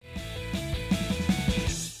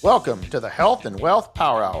Welcome to the Health and Wealth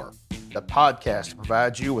Power Hour, the podcast that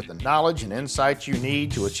provides you with the knowledge and insights you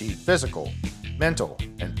need to achieve physical, mental,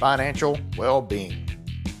 and financial well-being.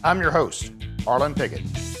 I'm your host, Harlan Pickett,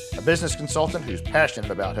 a business consultant who's passionate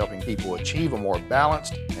about helping people achieve a more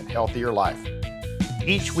balanced and healthier life.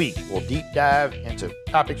 Each week, we'll deep dive into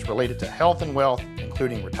topics related to health and wealth,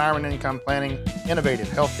 including retirement income planning, innovative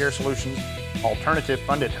healthcare solutions, alternative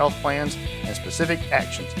funded health plans, and specific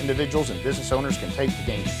actions individuals and business owners can take to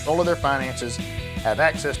gain control of their finances, have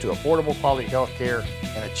access to affordable quality health care,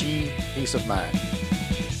 and achieve peace of mind.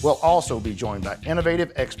 We'll also be joined by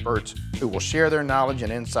innovative experts who will share their knowledge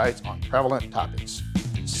and insights on prevalent topics.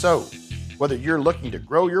 So, whether you're looking to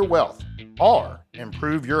grow your wealth or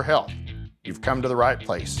improve your health, you've come to the right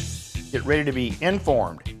place. Get ready to be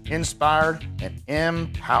informed, inspired, and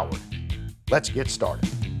empowered. Let's get started.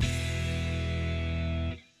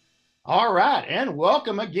 All right, and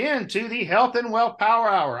welcome again to the Health and Wealth Power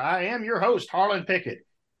Hour. I am your host, Harlan Pickett.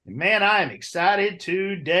 And man, I am excited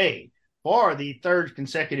today. For the third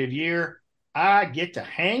consecutive year, I get to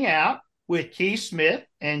hang out with Keith Smith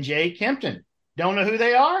and Jay Kempton. Don't know who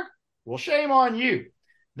they are? Well, shame on you.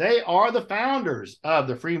 They are the founders of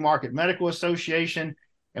the Free Market Medical Association,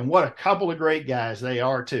 and what a couple of great guys they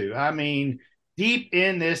are too. I mean, deep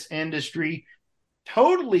in this industry,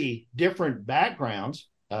 totally different backgrounds.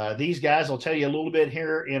 These guys will tell you a little bit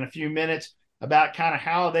here in a few minutes about kind of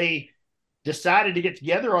how they decided to get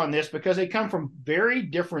together on this, because they come from very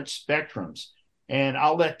different spectrums. And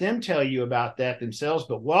I'll let them tell you about that themselves.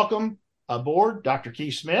 But welcome aboard, Dr.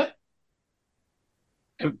 Keith Smith.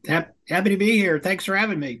 Happy to be here. Thanks for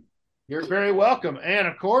having me. You're very welcome. And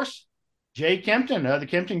of course, Jay Kempton of the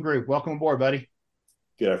Kempton Group. Welcome aboard, buddy.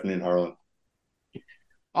 Good afternoon, Harlan.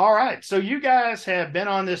 All right. So you guys have been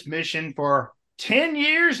on this mission for 10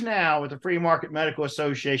 years now with the Free Market Medical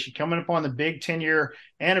Association, coming up on the big 10-year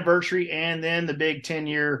anniversary and then the big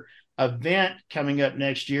 10-year event coming up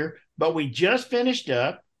next year. But we just finished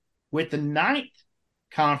up with the 9th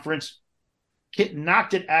conference,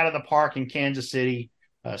 knocked it out of the park in Kansas City,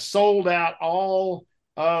 sold out all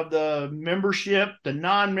of the membership, the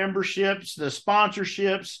non-memberships, the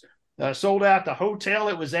sponsorships, sold out the hotel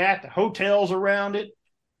it was at, the hotels around it.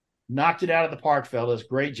 Knocked it out of the park, fellas.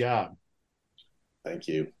 Great job. Thank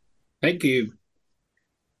you. Thank you.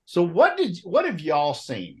 So what have y'all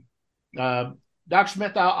seen? Dr.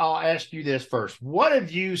 Smith, I'll ask you this first. What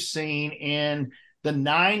have you seen in the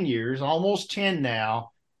 9 years, almost 10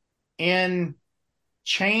 now, in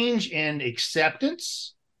change in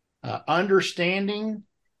acceptance, understanding,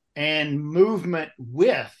 and movement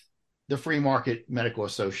with the Free Market Medical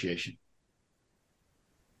Association?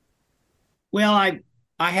 Well, I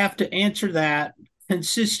have to answer that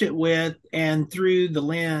consistent with and through the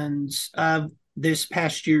lens of this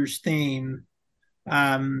past year's theme,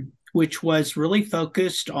 which was really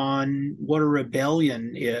focused on what a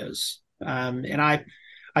rebellion is. And I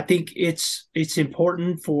think it's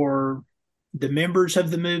important for the members of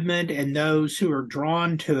the movement and those who are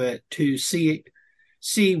drawn to it to see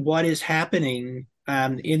what is happening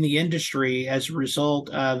in the industry as a result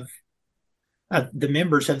of the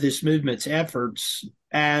members of this movement's efforts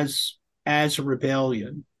as a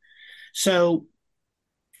rebellion. So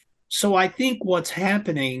I think what's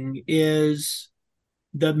happening is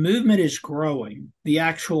the movement is growing. The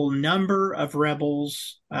actual number of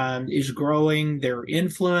rebels is growing. Their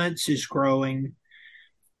influence is growing.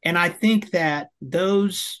 And I think that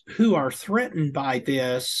those who are threatened by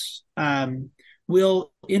this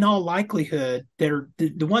will, in all likelihood,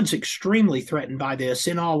 the ones extremely threatened by this,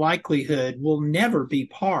 in all likelihood, will never be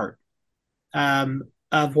part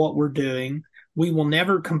of what we're doing. We will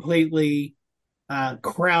never completely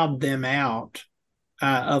crowd them out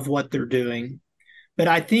of what they're doing. But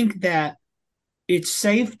I think that it's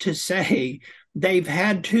safe to say they've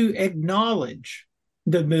had to acknowledge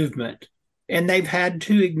the movement, and they've had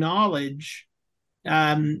to acknowledge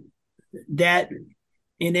that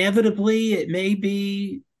inevitably it may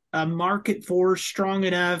be a market force strong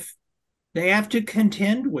enough they have to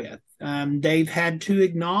contend with. They've had to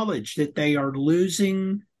acknowledge that they are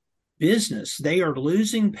losing business. They are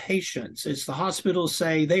losing patients. As the hospitals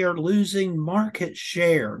say, they are losing market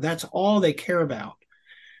share. That's all they care about.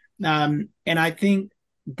 And I think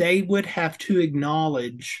they would have to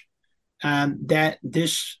acknowledge that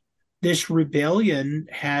this rebellion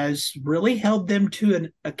has really held them to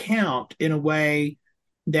an account in a way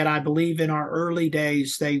that I believe in our early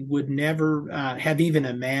days they would never have even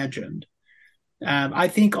imagined. I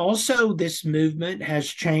think also this movement has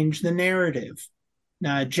changed the narrative.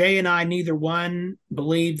 Jay and I, neither one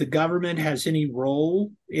believe the government has any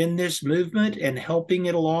role in this movement and helping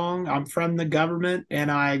it along. I'm from the government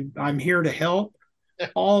and I'm here to help.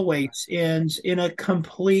 Always ends in a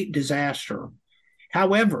complete disaster.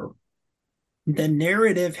 However, the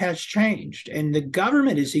narrative has changed, and the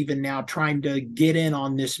government is even now trying to get in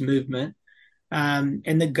on this movement.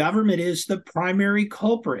 And the government is the primary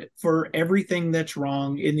culprit for everything that's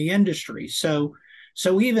wrong in the industry. So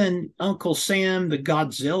even Uncle Sam, the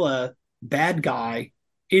Godzilla bad guy,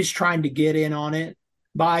 is trying to get in on it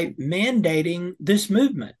by mandating this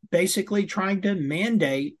movement, basically trying to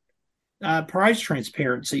mandate price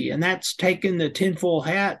transparency. And that's taken the tinfoil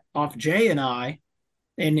hat off Jay and I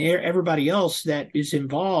and everybody else that is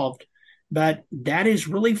involved. But that is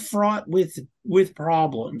really fraught with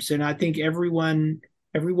problems. And I think everyone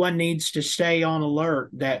needs to stay on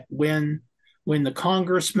alert that when the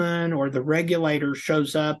congressman or the regulator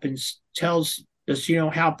shows up and tells us,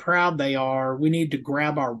 how proud they are, we need to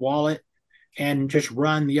grab our wallet and just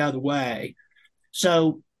run the other way.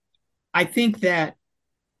 So I think that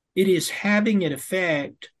it is having an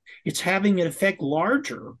effect. It's having an effect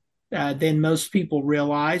larger than most people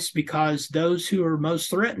realize, because those who are most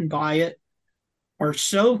threatened by it are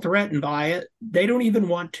so threatened by it, they don't even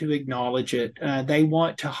want to acknowledge it. They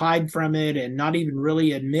want to hide from it and not even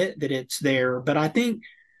really admit that it's there. But I think,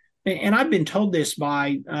 and I've been told this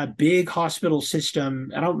by a big hospital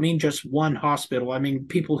system. I don't mean just one hospital. I mean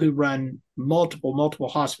people who run multiple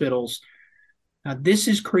hospitals. This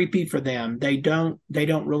is creepy for them. They don't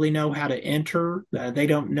really know how to enter. They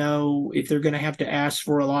don't know if they're going to have to ask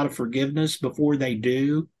for a lot of forgiveness before they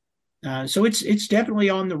do. So it's definitely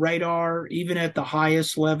on the radar, even at the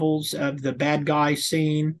highest levels of the bad guy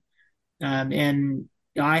scene. And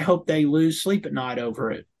I hope they lose sleep at night over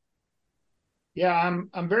it. Yeah,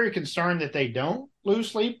 I'm very concerned that they don't lose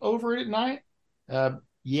sleep over it at night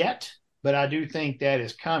yet, but I do think that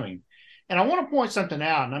is coming. And I want to point something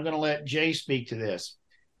out, and I'm going to let Jay speak to this.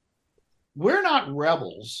 We're not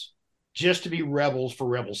rebels just to be rebels for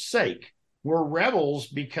rebels' sake. We're rebels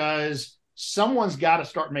because someone's got to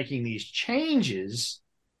start making these changes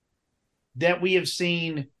that we have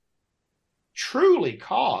seen truly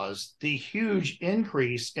cause the huge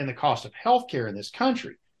increase in the cost of healthcare in this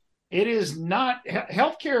country. It is not,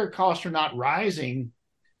 healthcare costs are not rising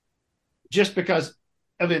just because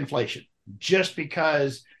of inflation, just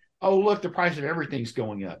because, oh, look, the price of everything's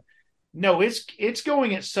going up. No, it's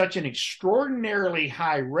going at such an extraordinarily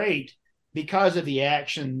high rate because of the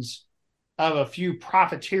actions of a few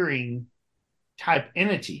profiteering type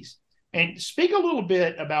entities. And speak a little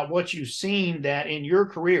bit about what you've seen that in your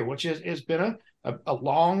career, which has been a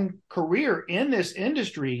long career in this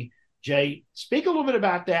industry. Jay, speak a little bit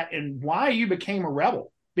about that and why you became a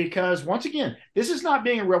rebel. Because once again, this is not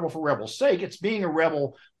being a rebel for rebel's sake. It's being a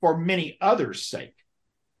rebel for many others' sake.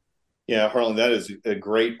 Yeah, Harlan, that is a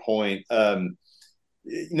great point. We're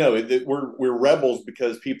rebels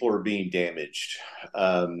because people are being damaged.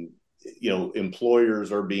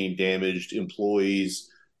 Employers are being damaged, employees,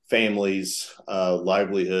 families,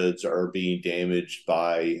 livelihoods are being damaged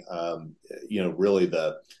by, really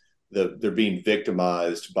they're being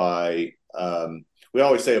victimized by, we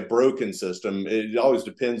always say a broken system. It always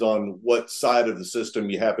depends on what side of the system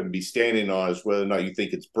you happen to be standing on, as whether or not you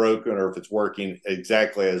think it's broken or if it's working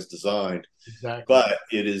exactly as designed. Exactly. But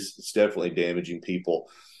it's definitely damaging people.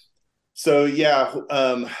 So yeah,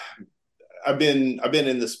 I've been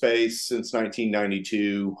in the space since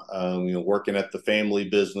 1992. Working at the family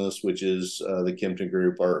business, which is the Kempton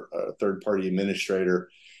Group, our third party administrator.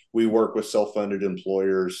 We work with self-funded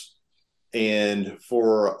employers. And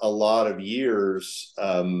for a lot of years,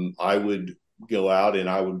 I would go out and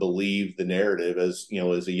I would believe the narrative as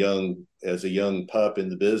a young pup in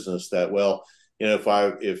the business that, well,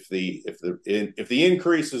 if the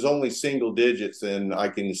increase is only single digits, then I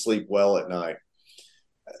can sleep well at night.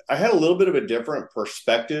 I had a little bit of a different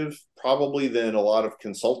perspective probably than a lot of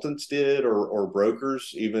consultants did or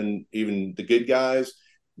brokers, even the good guys.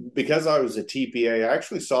 Because I was a TPA, I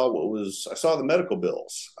actually saw I saw the medical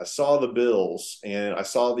bills. I saw the bills and I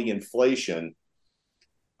saw the inflation.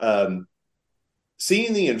 Seeing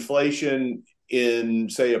the inflation in,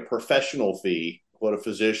 say, a professional fee, what a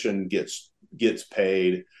physician gets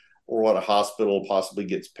paid or what a hospital possibly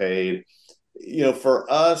gets paid.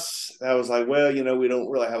 For us, I was like, well, we don't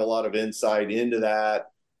really have a lot of insight into that.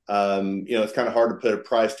 It's kind of hard to put a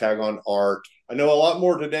price tag on art. I know a lot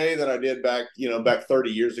more today than I did back 30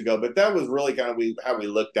 years ago, but that was really kind of how we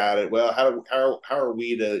looked at it. Well, how are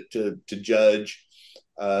we to judge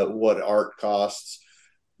what art costs?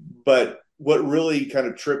 But what really kind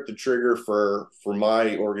of tripped the trigger for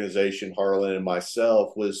my organization, Harlan, and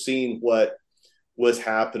myself, was seeing what was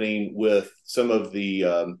happening with some of the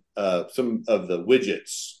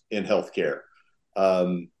widgets in healthcare,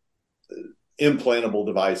 implantable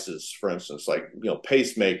devices, for instance, like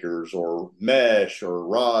pacemakers or mesh or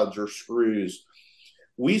rods or screws.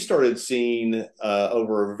 We started seeing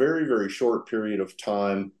over a very, very short period of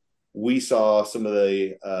time, we saw some of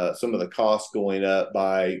the costs going up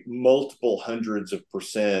by multiple hundreds of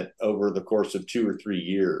percent over the course of 2 or 3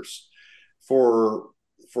 years for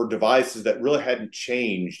devices that really hadn't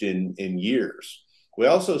changed in years. We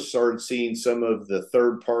also started seeing some of the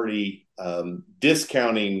third party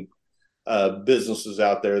discounting businesses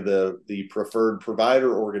out there, the preferred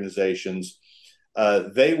provider organizations.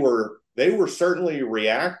 They were certainly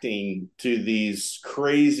reacting to these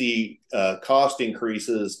crazy cost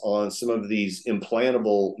increases on some of these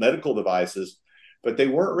implantable medical devices, but they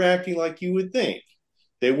weren't reacting like you would think.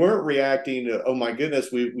 They weren't reacting to, oh my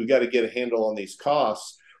goodness, we've got to get a handle on these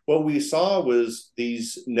costs. What we saw was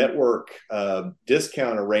these network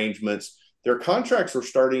discount arrangements. Their contracts were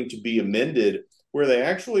starting to be amended where they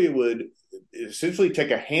actually would essentially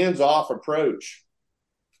take a hands-off approach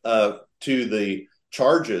to the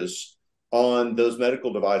charges on those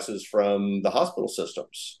medical devices from the hospital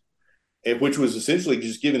systems, and which was essentially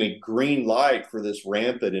just giving a green light for this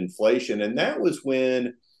rampant inflation. And that was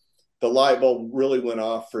when the light bulb really went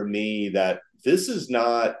off for me that this is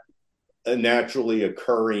not a naturally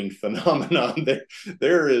occurring phenomenon.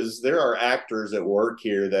 There are actors at work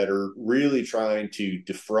here that are really trying to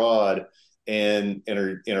defraud and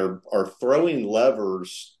are throwing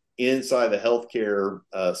levers inside the healthcare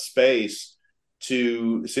space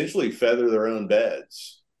to essentially feather their own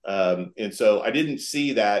beds. And so I didn't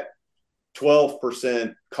see that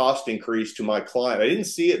 12% cost increase to my client. I didn't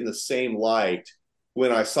see it in the same light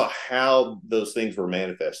when I saw how those things were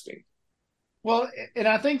manifesting. Well, and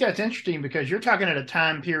I think that's interesting because you're talking at a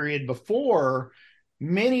time period before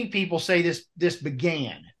many people say this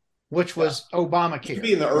began, which was Obamacare. It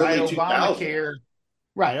be in the early 2000s. Obamacare.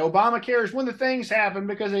 Right. Obamacare is when the things happened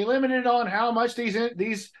because they limited on how much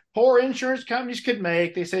these poor insurance companies could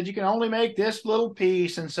make. They said you can only make this little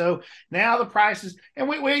piece. And so now the prices, and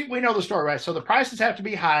we know the story, right? So the prices have to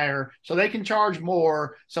be higher so they can charge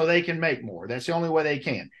more so they can make more. That's the only way they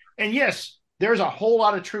can. And yes, there's a whole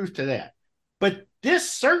lot of truth to that. But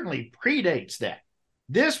this certainly predates that.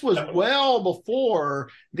 This was well before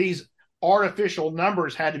these artificial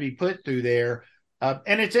numbers had to be put through there.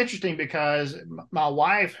 And it's interesting because my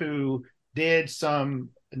wife, who did some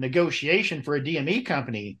negotiation for a DME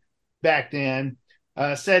company back then,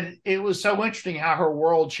 said it was so interesting how her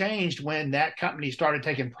world changed when that company started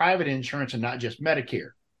taking private insurance and not just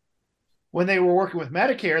Medicare. When they were working with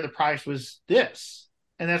Medicare, the price was this,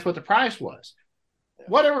 and that's what the price was.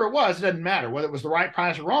 Whatever it was, it doesn't matter. Whether it was the right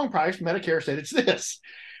price or wrong price, Medicare said it's this.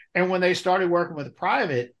 And when they started working with a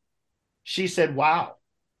private, she said, wow,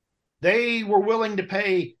 they were willing to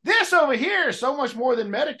pay this over here so much more than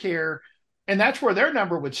Medicare. And that's where their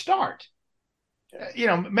number would start.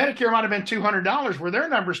 Medicare might have been $200 where their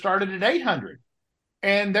number started at $800.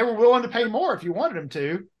 And they were willing to pay more if you wanted them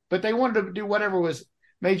to, but they wanted to do whatever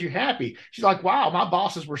made you happy. She's like, wow, my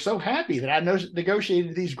bosses were so happy that I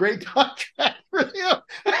negotiated these great contracts for them.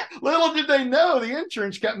 Little did they know the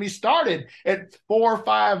insurance company started at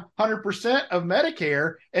 400 or 500% of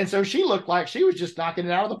Medicare. And so she looked like she was just knocking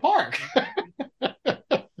it out of the park.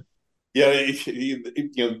 Yeah,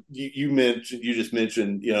 you just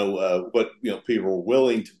mentioned what people were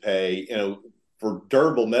willing to pay for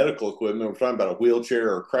durable medical equipment. We're talking about a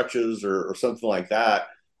wheelchair or crutches or something like that.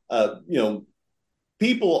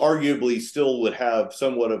 People arguably still would have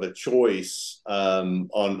somewhat of a choice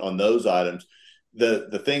on those items.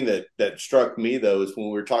 The thing that struck me though is when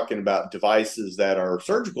we were talking about devices that are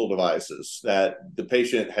surgical devices that the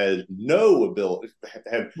patient has no ability,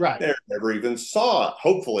 never even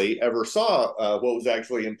hopefully ever saw what was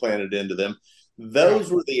actually implanted into them.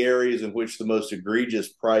 Those were the areas in which the most egregious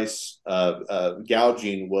price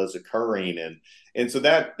gouging was occurring, and so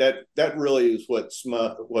that really is what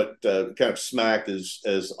kind of smacked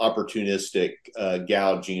as opportunistic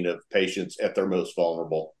gouging of patients at their most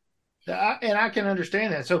vulnerable. And I can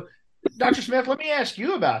understand that. So, Dr. Smith, let me ask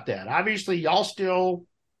you about that. Obviously, y'all still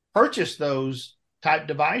purchase those type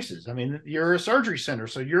devices. I mean, you're a surgery center,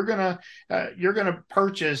 so you're gonna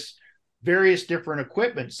purchase various different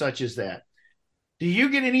equipment such as that. Do you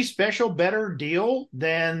get any special better deal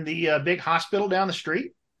than the big hospital down the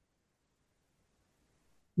street?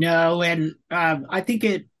 No, and I think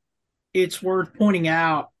it's worth pointing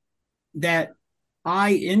out that I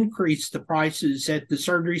increased the prices at the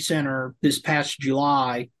surgery center this past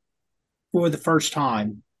July for the first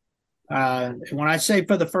time. When I say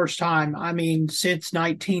for the first time, I mean since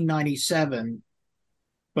 1997,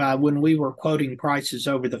 when we were quoting prices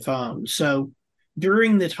over the phone. So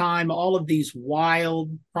during the time all of these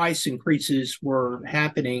wild price increases were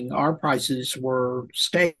happening, our prices were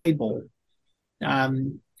stable.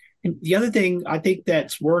 And the other thing I think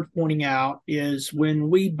that's worth pointing out is when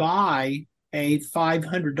we buy a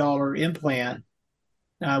 $500 implant,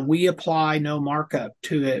 we apply no markup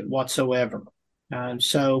to it whatsoever.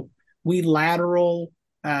 So we lateral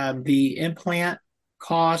the implant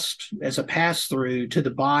cost as a pass through to the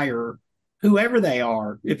buyer, whoever they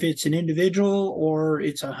are. If it's an individual or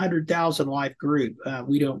it's 100,000 life group,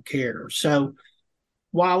 we don't care. So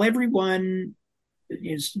while everyone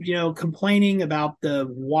is, complaining about the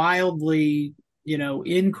wildly,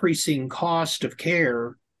 increasing cost of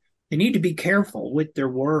care, they need to be careful with their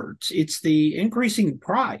words. It's the increasing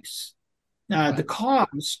price. The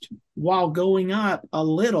cost, while going up a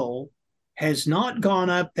little, has not gone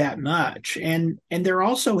up that much. And there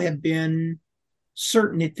also have been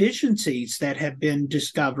certain efficiencies that have been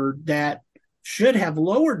discovered that should have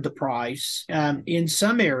lowered the price in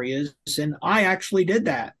some areas. And I actually did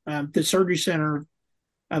that. The Surgery Center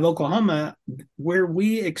of Oklahoma, where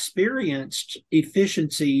we experienced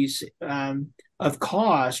efficiencies of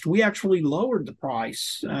cost, we actually lowered the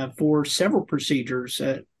price for several procedures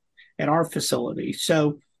at our facility.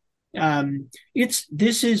 So this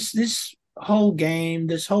whole game,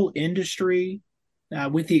 this whole industry,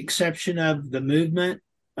 with the exception of the movement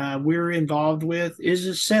we're involved with, is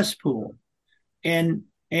a cesspool, and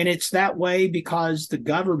it's that way because the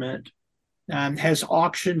government has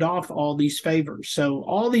auctioned off all these favors. So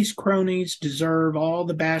all these cronies deserve all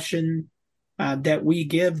the bashing that we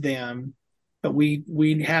give them. But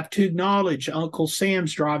we have to acknowledge Uncle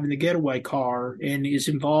Sam's driving the getaway car and is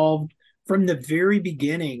involved from the very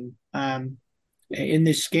beginning in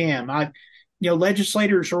this scam.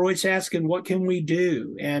 Legislators are always asking, what can we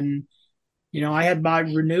do? And, I had my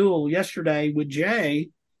renewal yesterday with Jay,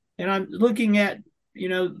 and I'm looking at,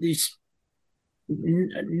 these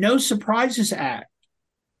No Surprises Act.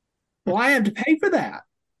 Well, I had to pay for that.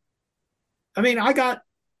 I mean, I got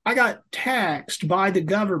taxed by the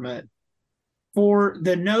government for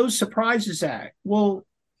the No Surprises Act. Well,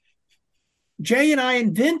 Jay and I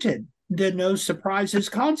invented the No Surprises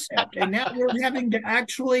concept, and now we're having to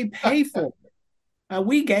actually pay for it.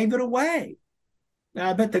 We gave it away,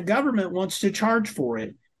 but the government wants to charge for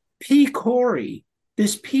it. PCORI,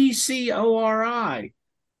 this PCORI,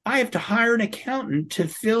 I have to hire an accountant to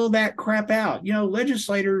fill that crap out.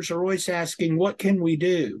 Legislators are always asking, what can we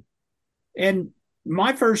do? And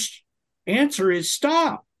my first answer is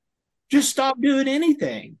stop. Just stop doing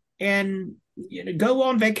anything and go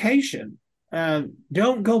on vacation.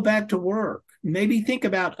 Don't go back to work. Maybe think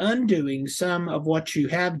about undoing some of what you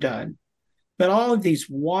have done. But all of these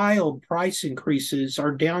wild price increases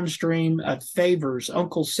are downstream of favors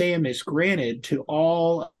Uncle Sam is granted to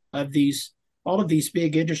all of these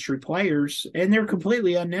big industry players, and they're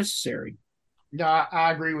completely unnecessary. No,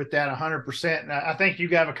 I agree with that 100%. And I think you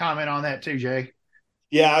got a comment on that too, Jay.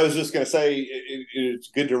 Yeah, I was just going to say it's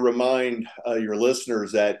good to remind your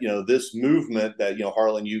listeners that this movement that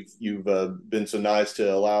Harlan, you've been so nice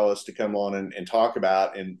to allow us to come on and talk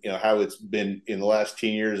about, and how it's been in the last 10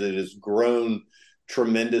 years. It has grown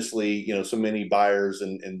tremendously. So many buyers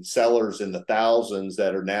and sellers in the thousands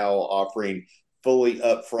that are now offering fully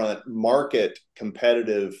upfront market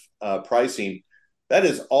competitive pricing. That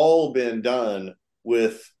has all been done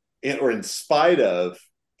in spite of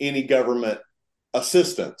any government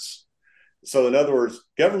assistance. So in other words,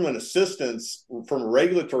 government assistance from a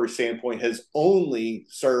regulatory standpoint has only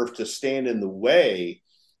served to stand in the way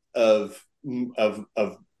of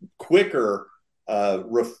quicker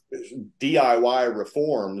DIY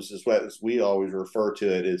reforms, is what we always refer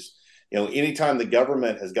to it as. Anytime the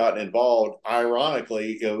government has gotten involved,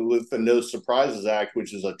 ironically, with the No Surprises Act,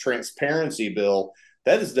 which is a transparency bill,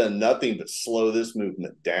 that has done nothing but slow this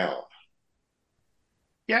movement down.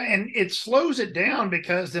 Yeah, and it slows it down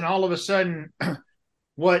because then all of a sudden,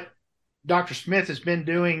 what Dr. Smith has been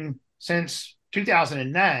doing since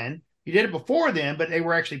 2009, he did it before then, but they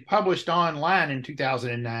were actually published online in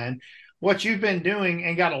 2009. What you've been doing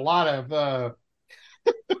and got a lot of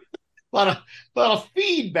lot of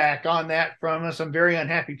feedback on that from some very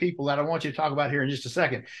unhappy people that I want you to talk about here in just a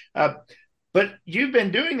second. But you've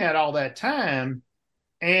been doing that all that time,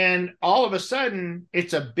 and all of a sudden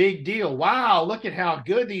it's a big deal. Wow, look at how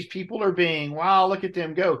good these people are being. Wow, look at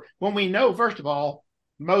them go. When we know, first of all,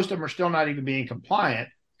 most of them are still not even being compliant.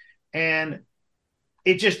 And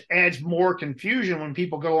it just adds more confusion when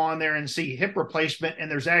people go on there and see hip replacement, and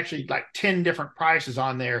there's actually like 10 different prices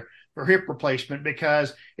on there for hip replacement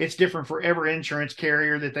because it's different for every insurance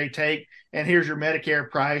carrier that they take. And here's your Medicare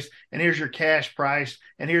price, and here's your cash price,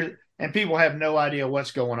 and people have no idea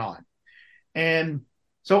what's going on. And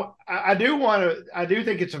so I do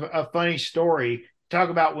think it's a funny story. Talk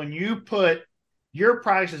about when you put your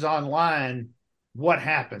prices online, what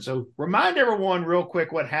happened. So remind everyone real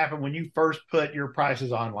quick what happened when you first put your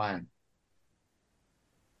prices online.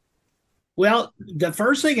 Well, the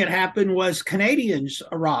first thing that happened was Canadians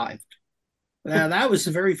arrived. That was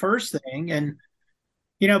the very first thing. And,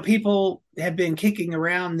 people have been kicking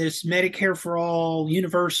around this Medicare for all,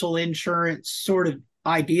 universal insurance sort of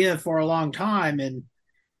idea for a long time. And,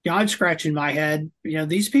 I'm scratching my head.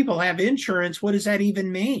 These people have insurance. What does that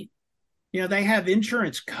even mean? They have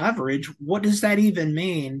insurance coverage. What does that even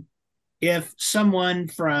mean if someone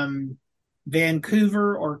from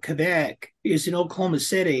Vancouver or Quebec is in Oklahoma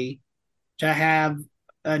City to have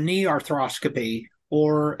a knee arthroscopy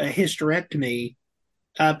or a hysterectomy,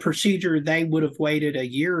 a procedure they would have waited a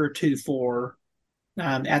year or two for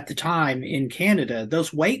at the time in Canada?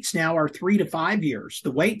 Those waits now are 3 to 5 years.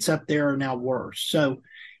 The waits up there are now worse. So,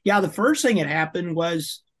 yeah, the first thing that happened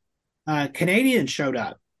was Canadians showed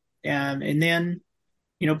up. And then,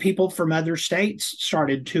 people from other states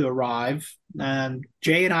started to arrive.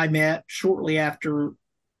 Jay and I met shortly after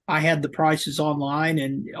I had the prices online,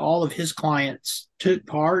 and all of his clients took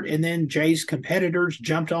part. And then Jay's competitors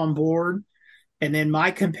jumped on board. And then my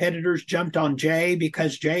competitors jumped on Jay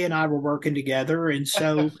because Jay and I were working together. And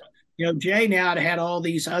so, Jay now had all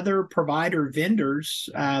these other provider vendors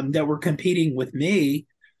that were competing with me.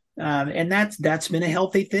 And that's been a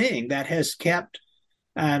healthy thing that has kept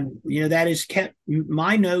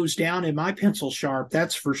my nose down and my pencil sharp.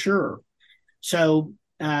 That's for sure. So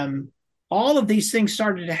all of these things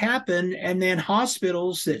started to happen, and then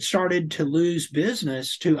hospitals that started to lose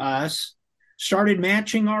business to us started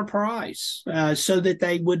matching our price so that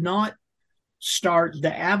they would not start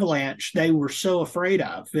the avalanche they were so afraid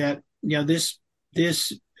of. That this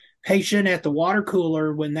patient at the water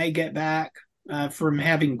cooler, when they get back from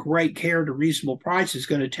having great care to reasonable price, is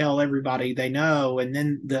going to tell everybody they know, and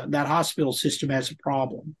then that hospital system has a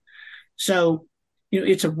problem. So,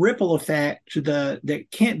 it's a ripple effect that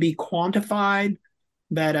can't be quantified,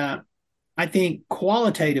 but I think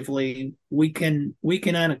qualitatively we can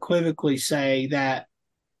unequivocally say that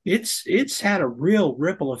it's had a real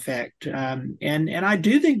ripple effect, and I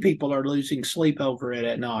do think people are losing sleep over it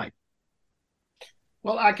at night.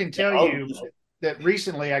 Well, I can tell you that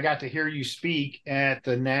recently I got to hear you speak at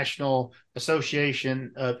the National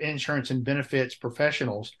Association of Insurance and Benefits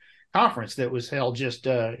Professionals conference that was held just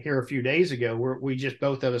here a few days ago, where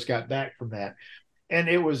both of us got back from that. And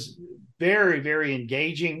it was very, very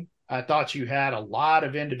engaging. I thought you had a lot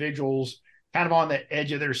of individuals kind of on the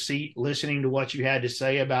edge of their seat listening to what you had to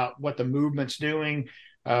say about what the movement's doing,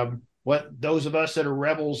 what those of us that are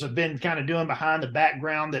rebels have been kind of doing behind the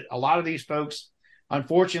background that a lot of these folks,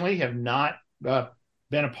 unfortunately, have not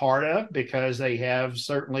been a part of, because they have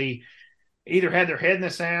certainly either had their head in the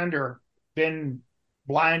sand or been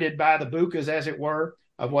blinded by the bukas, as it were,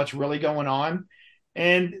 of what's really going on.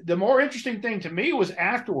 And the more interesting thing to me was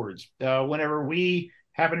afterwards, whenever we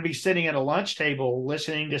happened to be sitting at a lunch table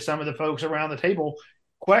listening to some of the folks around the table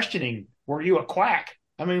questioning, were you a quack?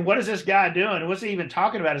 I mean, what is this guy doing? What's he even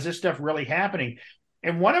talking about? Is this stuff really happening?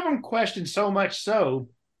 And one of them questioned so much so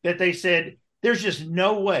that they said, there's just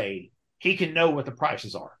no way he can know what the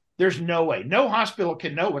prices are. There's no way. No hospital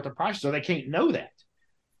can know what the prices are. They can't know that.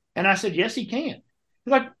 And I said, yes, he can.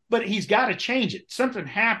 Like, but he's got to change it. Something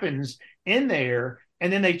happens in there,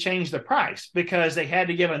 and then they change the price because they had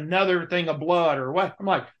to give another thing of blood or what. I'm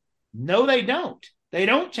like, no, they don't. They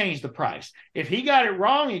don't change the price. If he got it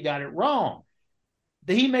wrong, he got it wrong.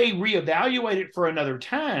 He may reevaluate it for another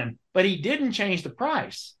time, but he didn't change the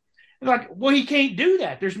price. Like, well, he can't do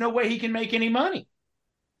that. There's no way he can make any money.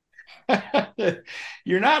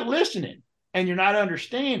 You're not listening, and you're not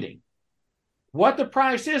understanding. What the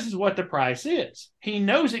price is what the price is. He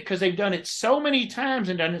knows it because they've done it so many times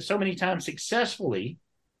and done it so many times successfully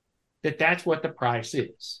that that's what the price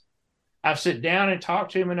is. I've sat down and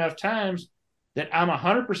talked to him enough times that I'm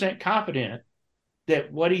 100% confident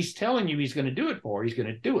that what he's telling you he's going to do it for, he's going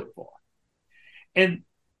to do it for. And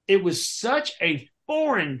it was such a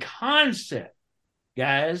foreign concept,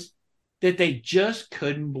 guys, that they just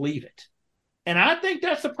couldn't believe it. And I think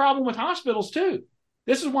that's the problem with hospitals too.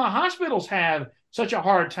 This is why hospitals have such a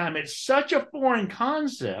hard time. It's such a foreign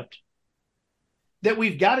concept that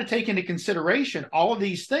we've got to take into consideration all of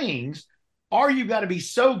these things, or you've got to be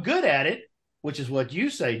so good at it which is what you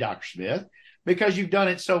say, Dr. Smith, because you've done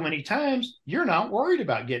it so many times, you're not worried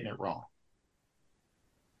about getting it wrong.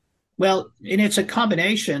 Well, and it's a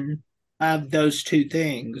combination of those two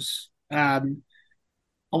things. A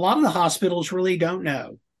lot of the hospitals really don't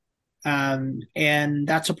know. And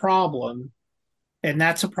that's a problem. And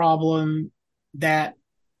that's a problem that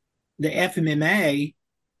the FMMA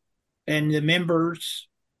and the members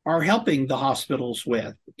are helping the hospitals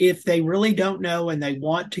with. If they really don't know and they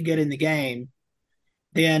want to get in the game,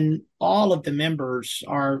 then all of the members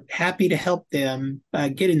are happy to help them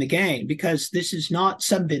get in the game, because this is not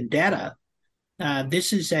some vendetta.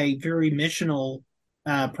 This is a very missional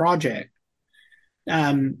project.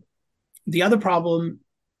 The other problem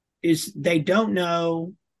is they don't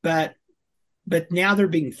know, but now they're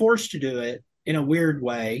being forced to do it in a weird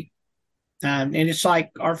way. And it's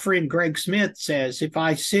like our friend Greg Smith says, if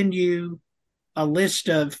I send you a list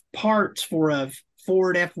of parts for a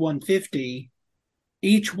Ford F-150,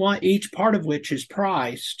 each part of which is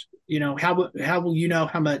priced, how will you know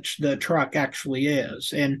how much the truck actually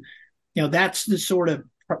is? And that's the sort of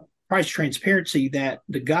price transparency that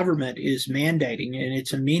the government is mandating, and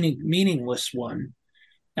it's a meaningless one.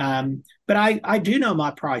 But I do know my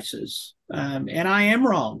prices, and I am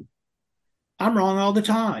wrong. I'm wrong all the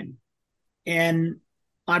time. And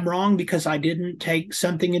I'm wrong because I didn't take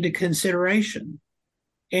something into consideration.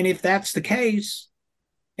 And if that's the case,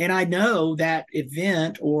 and I know that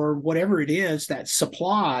event or whatever it is, that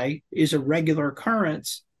supply is a regular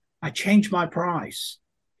occurrence, I change my price.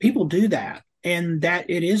 People do that, and that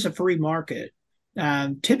it is a free market.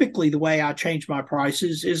 Typically, the way I change my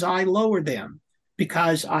prices is I lower them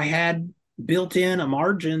because I had built in a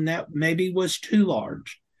margin that maybe was too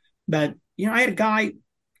large. But I had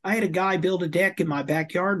a guy build a deck in my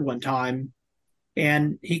backyard one time,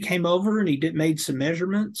 and he came over and he made some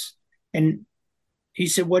measurements, and he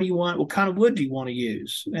said, "What do you want? What kind of wood do you want to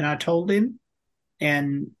use?" And I told him,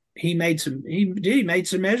 and he made some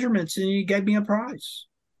measurements, and he gave me a price.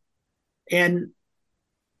 And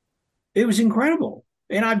it was incredible.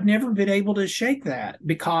 And I've never been able to shake that,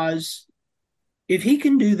 because if he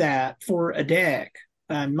can do that for a deck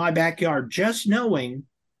in my backyard, just knowing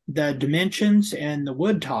the dimensions and the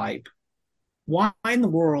wood type, why in the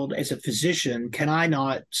world, as a physician, can I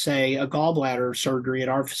not say a gallbladder surgery at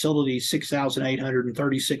our facility is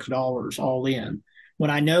 $6,836 all in, when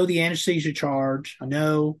I know the anesthesia charge, I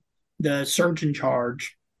know the surgeon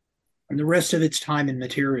charge, and the rest of it's time and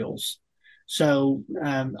materials? So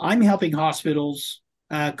I'm helping hospitals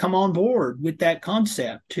come on board with that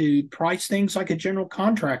concept to price things like a general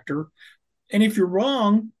contractor. And if you're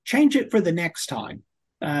wrong, change it for the next time.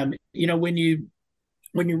 When you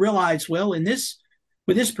realize, well, with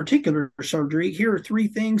this particular surgery, here are three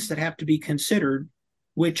things that have to be considered,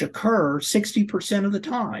 which occur 60% of the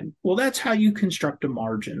time. Well, that's how you construct a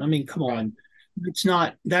margin. I mean, come on. That's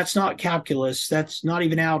not calculus. That's not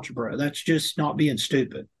even algebra. That's just not being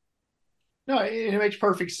stupid. No, it makes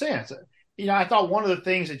perfect sense. I thought one of the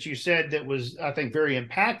things that you said that was, I think, very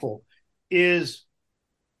impactful is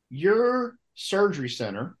your surgery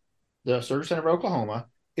center, the Surgery Center of Oklahoma,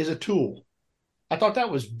 is a tool. I thought that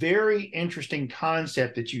was very interesting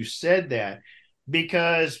concept that you said that,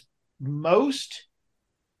 because most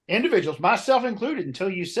individuals, myself included, until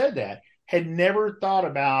you said that, had never thought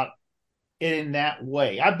about it in that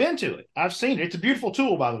way. I've been to it. I've seen it. It's a beautiful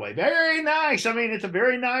tool, by the way. Very nice. I mean, it's a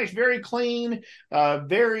very nice, very clean,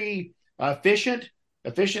 very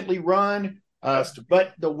efficiently run.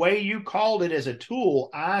 But the way you called it as a tool,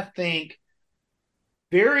 I think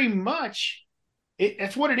very much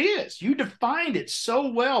that's what it is. You defined it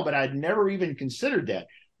so well, but I'd never even considered that.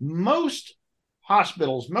 Most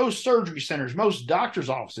hospitals, most surgery centers, most doctors'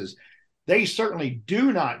 offices, they certainly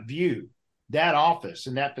do not view that office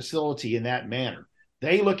and that facility in that manner.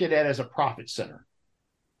 They look at it as a profit center.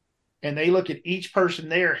 And they look at each person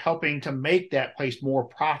there helping to make that place more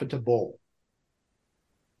profitable.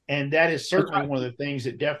 And that is certainly one of the things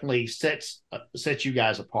that definitely sets you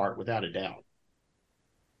guys apart, without a doubt.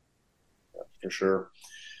 For sure.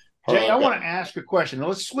 Jay, I want to ask a question. Now,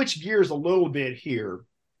 let's switch gears a little bit here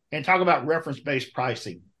and talk about reference-based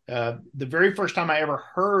pricing. The very first time I ever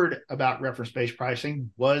heard about reference-based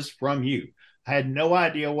pricing was from you. I had no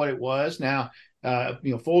idea what it was. Now,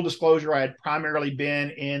 full disclosure, I had primarily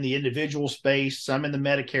been in the individual space, some in the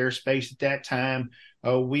Medicare space at that time.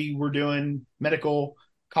 We were doing medical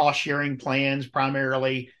cost-sharing plans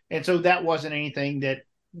primarily. And so that wasn't anything that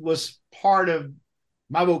was part of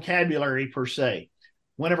my vocabulary per se.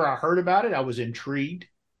 Whenever I heard about it, I was intrigued.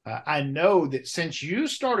 I know that since you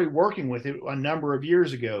started working with it a number of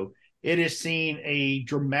years ago, it has seen a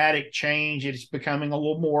dramatic change. It's becoming a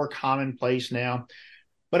little more commonplace now.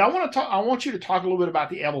 But I want you to talk a little bit about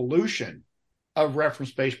the evolution of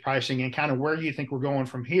reference-based pricing and kind of where you think we're going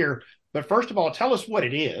from here. But first of all, tell us what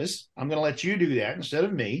it is. I'm going to let you do that instead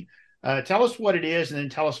of me. Tell us what it is, and then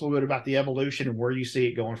tell us a little bit about the evolution and where you see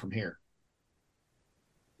it going from here.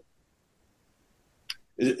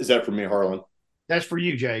 Is that for me, Harlan? That's for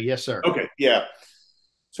you, Jay. Yes, sir. Okay, yeah.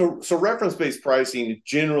 So reference-based pricing,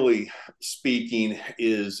 generally speaking,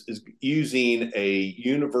 is using a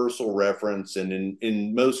universal reference, and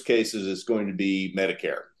in most cases, it's going to be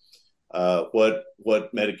Medicare. What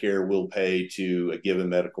Medicare will pay to a given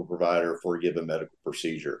medical provider for a given medical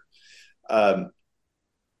procedure.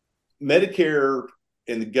 Medicare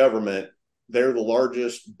and the government, they're the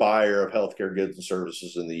largest buyer of healthcare goods and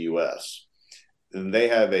services in the U.S. And they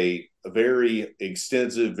have a very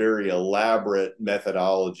extensive, very elaborate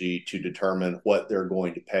methodology to determine what they're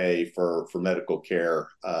going to pay for medical care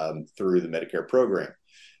through the Medicare program.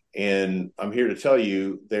 And I'm here to tell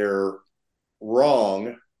you they're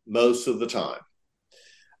wrong most of the time.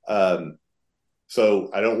 So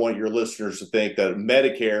I don't want your listeners to think that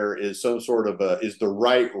Medicare is some sort of is the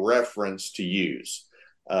right reference to use.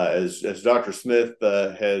 As Dr. Smith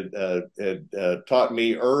had taught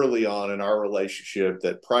me early on in our relationship,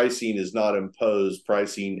 that pricing is not imposed,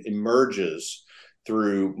 pricing emerges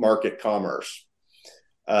through market commerce.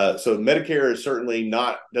 So Medicare is certainly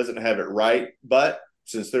doesn't have it right, but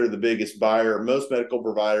since they're the biggest buyer, most medical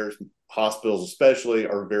providers, hospitals especially,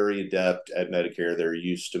 are very adept at Medicare. They're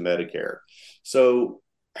used to Medicare. So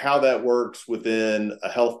how that works within a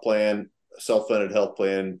health plan, self-funded health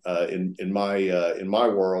plan, in my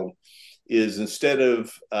world, is instead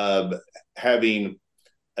of having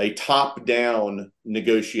a top-down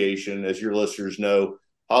negotiation, as your listeners know,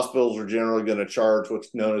 hospitals are generally going to charge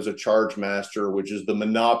what's known as a charge master, which is the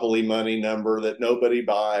monopoly money number that nobody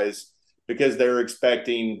buys because they're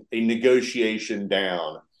expecting a negotiation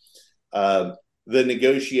down. The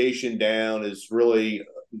negotiation down is really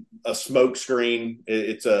a smokescreen.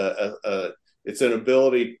 It's an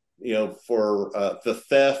ability, for the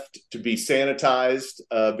theft to be sanitized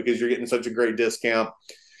because you're getting such a great discount.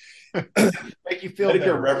 Make you feel Medicare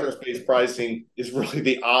better. reference-based pricing is really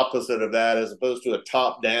the opposite of that, as opposed to a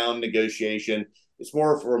top-down negotiation. It's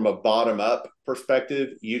more from a bottom-up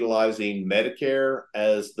perspective, utilizing Medicare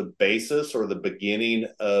as the basis or the beginning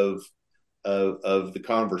of the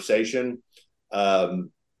conversation.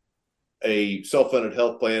 A self-funded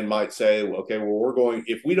health plan might say, okay, well,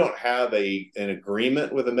 if we don't have an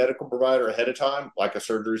agreement with a medical provider ahead of time, like a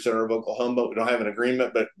Surgery Center of Oklahoma, we don't have an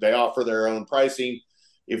agreement, but they offer their own pricing.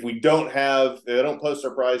 If they don't post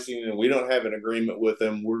their pricing and we don't have an agreement with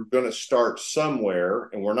them, we're going to start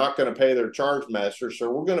somewhere, and we're not going to pay their charge master.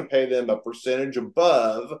 So we're going to pay them a percentage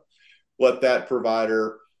above what that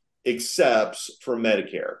provider accepts from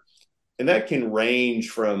Medicare. And that can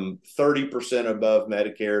range from 30% above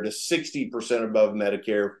Medicare to 60% above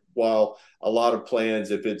Medicare, while a lot of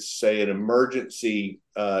plans, if it's, say, an emergency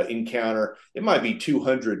encounter, it might be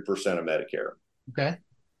 200% of Medicare. Okay.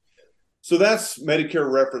 So that's Medicare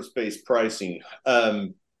reference-based pricing.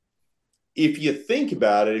 If you think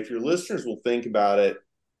about it, if your listeners will think about it,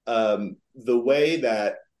 the way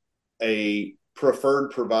that a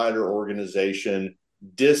preferred provider organization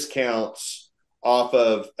discounts off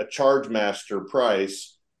of a charge master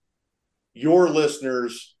price, your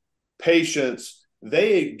listeners, patients,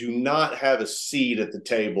 they do not have a seat at the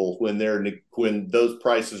table when those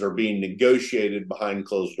prices are being negotiated behind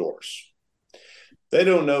closed doors. They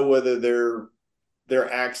don't know whether they're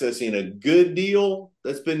accessing a good deal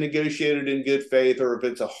that's been negotiated in good faith or if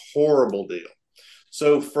it's a horrible deal.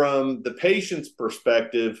 So from the patient's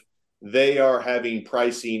perspective, they are having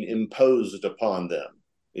pricing imposed upon them,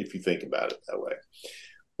 if you think about it that way.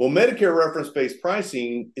 Well, Medicare reference-based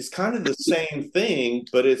pricing is kind of the same thing,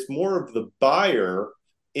 but it's more of the buyer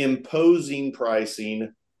imposing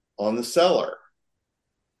pricing on the seller.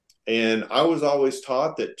 And I was always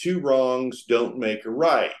taught that two wrongs don't make a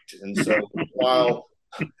right. And so while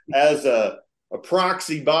as a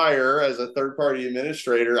proxy buyer, as a third-party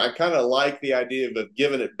administrator, I kind of like the idea of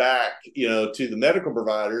giving it back, to the medical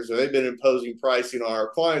providers. So they've been imposing pricing on our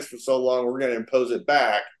clients for so long, we're going to impose it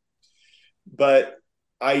back. But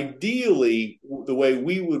ideally, the way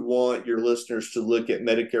we would want your listeners to look at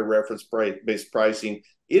Medicare reference-based pricing,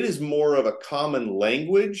 it is more of a common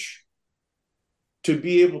language to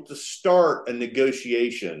be able to start a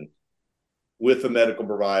negotiation with a medical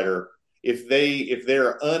provider. If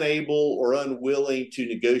they're unable or unwilling to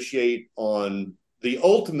negotiate on the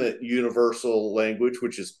ultimate universal language,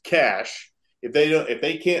 which is cash, if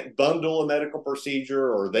they can't bundle a medical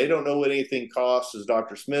procedure, or they don't know what anything costs, as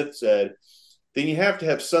Dr. Smith said, then you have to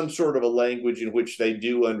have some sort of a language in which they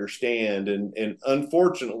do understand. And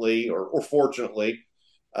unfortunately, or fortunately,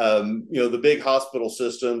 the big hospital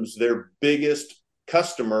systems, their biggest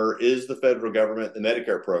customer is the federal government, the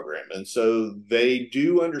Medicare program. And so they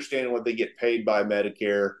do understand what they get paid by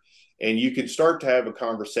Medicare. And you can start to have a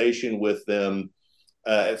conversation with them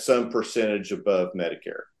at some percentage above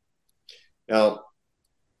Medicare. Now,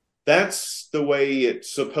 that's the way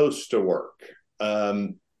it's supposed to work.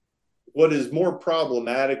 What is more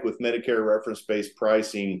problematic with Medicare reference-based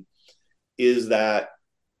pricing is that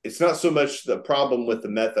it's not so much the problem with the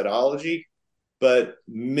methodology, but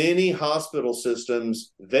many hospital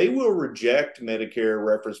systems, they will reject Medicare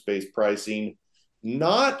reference-based pricing,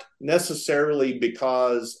 not necessarily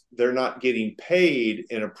because they're not getting paid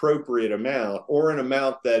an appropriate amount or an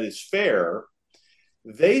amount that is fair.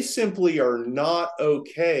 They simply are not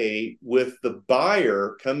okay with the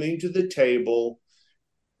buyer coming to the table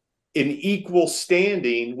in equal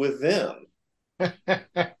standing with them.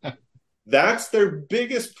 That's their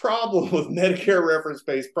biggest problem with Medicare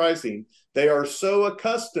reference-based pricing. They are so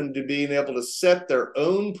accustomed to being able to set their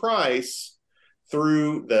own price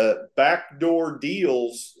through the backdoor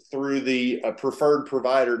deals through the preferred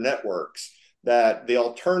provider networks, that the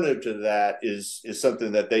alternative to that is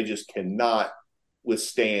something that they just cannot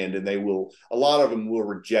withstand, and a lot of them will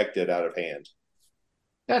reject it out of hand.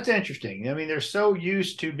 That's interesting. I mean, they're so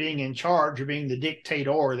used to being in charge or being the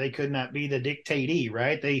dictator, they could not be the dictatee,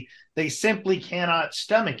 right? They simply cannot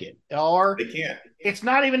stomach it, or they can't. It's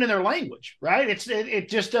not even in their language, right? It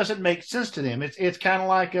just doesn't make sense to them. It's kind of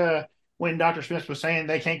like when Dr. Smith was saying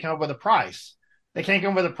they can't come up with a price. They can't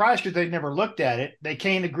come up with a price because they've never looked at it. They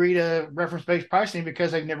can't agree to reference-based pricing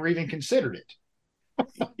because they've never even considered it.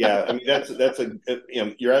 Yeah, I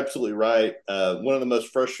mean, you're absolutely right. One of the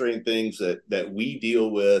most frustrating things that we deal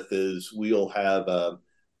with is we'll have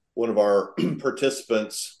one of our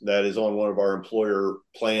participants that is on one of our employer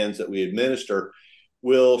plans that we administer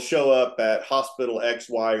will show up at hospital X,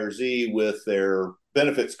 Y, or Z with their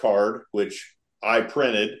benefits card, which I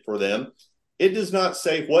printed for them. It does not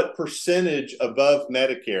say what percentage above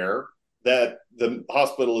Medicare that the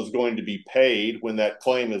hospital is going to be paid when that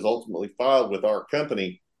claim is ultimately filed with our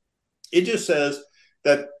company. It just says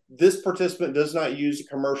that this participant does not use a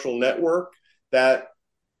commercial network, that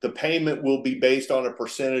the payment will be based on a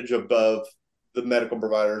percentage above the medical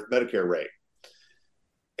provider's Medicare rate.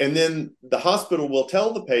 And then the hospital will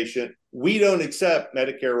tell the patient, we don't accept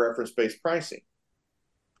Medicare reference-based pricing.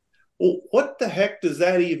 Well, what the heck does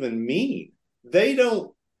that even mean? They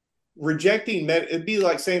don't. Rejecting it'd be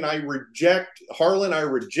like saying I reject Harlan. I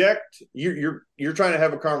reject you're trying to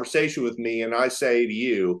have a conversation with me, and I say to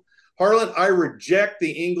you, Harlan, I reject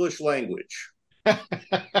the English language.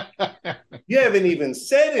 You haven't even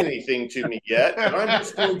said anything to me yet, and I'm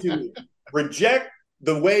just going to reject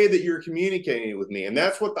the way that you're communicating with me. And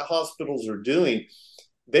that's what the hospitals are doing.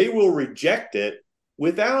 They will reject it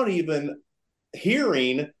without even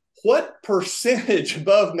hearing what percentage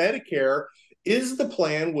above Medicare is the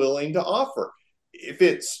plan willing to offer. If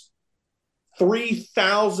it's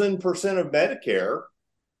 3,000% of Medicare,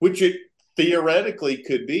 which it theoretically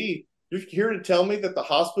could be, you're here to tell me that the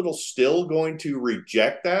hospital's still going to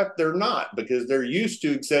reject that? They're not, because they're used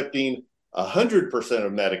to accepting 100%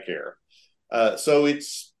 of Medicare. So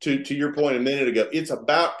it's, to your point a minute ago, it's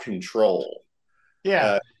about control.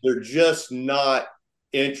 Yeah. They're just not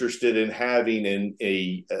interested in having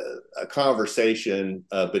a conversation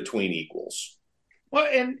between equals. Well,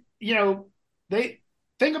 and they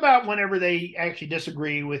think about whenever they actually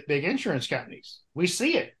disagree with big insurance companies. We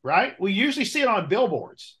see it, right? We usually see it on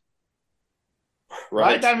billboards.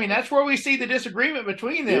 Right. I mean, that's where we see the disagreement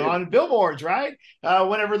between them, on billboards, right?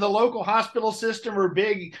 Whenever the local hospital system or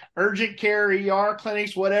big urgent care, ER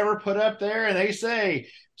clinics, whatever, put up there and they say,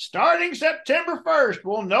 starting September 1st,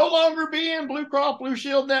 we'll no longer be in Blue Cross Blue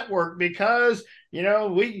Shield network because,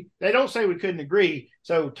 they don't say we couldn't agree.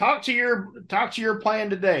 So talk to your plan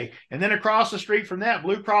today. And then across the street from that,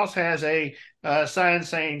 Blue Cross has a sign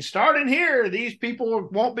saying, starting here, these people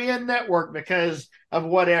won't be in network because of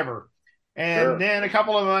whatever. And then a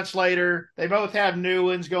couple of months later, they both have new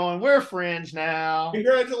ones going, we're friends now.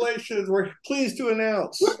 Congratulations. We're pleased to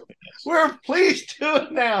announce. We're pleased to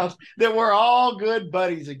announce that we're all good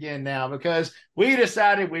buddies again now because we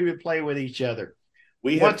decided we would play with each other.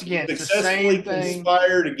 We have successfully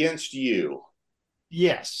conspired against you.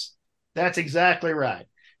 Yes, that's exactly right.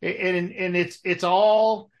 And it's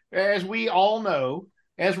all, as we all know,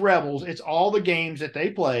 as rebels, it's all the games that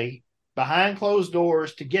they play behind closed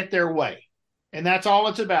doors to get their way. And that's all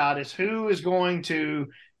it's about, is who is going to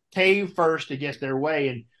cave first to get their way.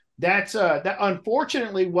 And that's that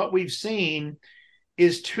unfortunately what we've seen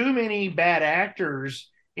is too many bad actors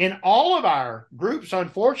in all of our groups,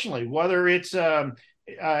 unfortunately, whether it's and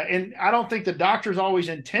I don't think the doctors always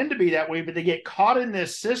intend to be that way, but they get caught in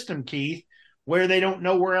this system, Keith, where they don't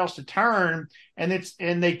know where else to turn, and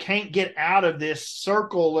they can't get out of this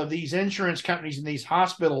circle of these insurance companies and these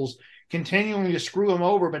hospitals continuing to screw them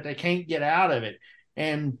over, but they can't get out of it.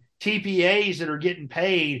 And TPAs that are getting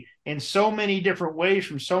paid in so many different ways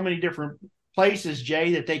from so many different places,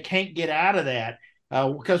 Jay, that they can't get out of that,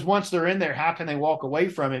 because once they're in there, how can they walk away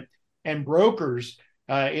from it? And brokers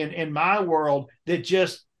in my world that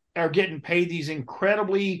just are getting paid these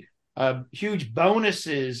incredibly huge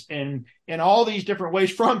bonuses and in all these different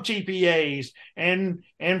ways from TPAs and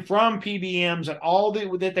from PBMs and all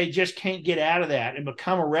that they just can't get out of that and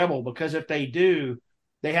become a rebel, because if they do,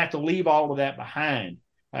 they have to leave all of that behind.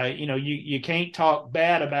 You can't talk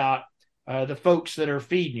bad about the folks that are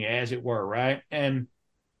feeding you, as it were, right? And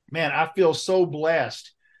man, I feel so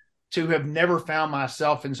blessed to have never found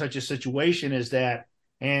myself in such a situation as that,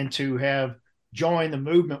 and to have joined the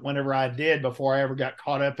movement whenever I did before I ever got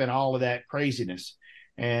caught up in all of that craziness.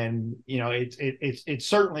 And it's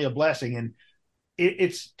certainly a blessing. And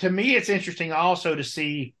it's to me, it's interesting also to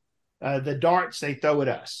see the darts they throw at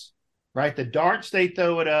us, right? The darts they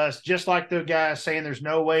throw at us, just like the guy saying there's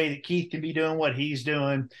no way that Keith can be doing what he's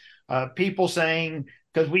doing. People saying,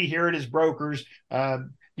 because we hear it as brokers,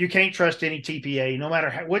 you can't trust any TPA, no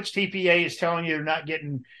matter which TPA is telling you they're not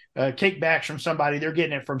getting kickbacks from somebody, they're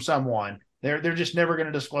getting it from someone. They're just never going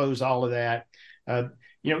to disclose all of that.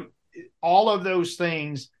 All of those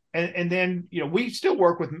things. And then, we still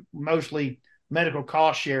work with mostly medical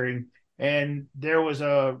cost sharing. And there was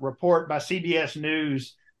a report by CBS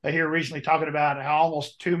News here recently talking about how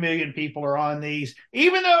almost 2 million people are on these,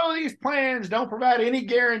 even though these plans don't provide any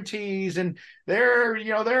guarantees. And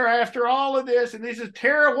they're after all of this. And this is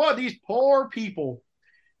terrible. These poor people.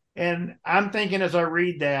 And I'm thinking as I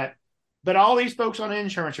read that, but all these folks on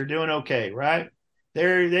insurance are doing okay, right?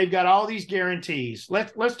 They've got all these guarantees.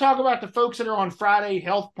 Let's talk about the folks that are on Friday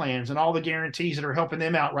health plans and all the guarantees that are helping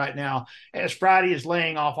them out right now, as Friday is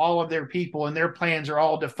laying off all of their people and their plans are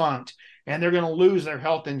all defunct and they're going to lose their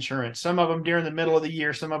health insurance. Some of them during the middle of the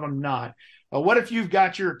year, some of them not. What if you've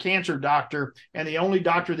got your cancer doctor and the only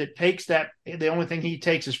doctor that takes that, the only thing he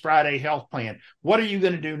takes is Friday health plan? What are you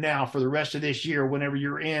going to do now for the rest of this year whenever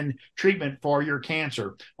you're in treatment for your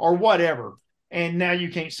cancer or whatever? And now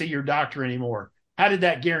you can't see your doctor anymore. How did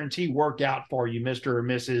that guarantee work out for you, Mr. or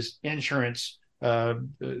Mrs. Insurance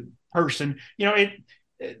person?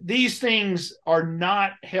 These things are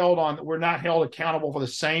not held on. We're not held accountable for the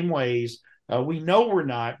same ways. We know we're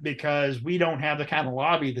not, because we don't have the kind of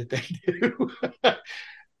lobby that they do.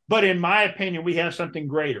 But in my opinion, we have something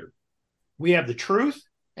greater. We have the truth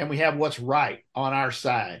and we have what's right on our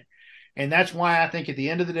side. And that's why I think at the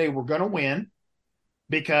end of the day, we're going to win,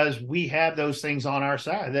 because we have those things on our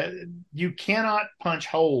side. That you cannot punch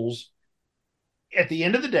holes. At the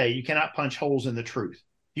end of the day, you cannot punch holes in the truth.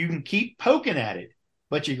 You can keep poking at it,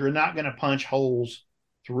 but you're not going to punch holes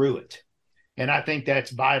through it. And I think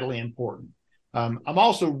that's vitally important. I'm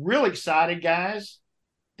also really excited, guys,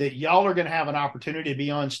 that y'all are going to have an opportunity to be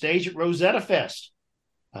on stage at Rosetta Fest.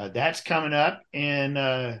 That's coming up in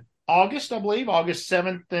August, I believe, August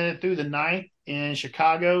 7th through the 9th in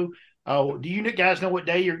Chicago. Do you guys know what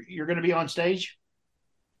day you're going to be on stage?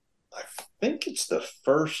 I think it's the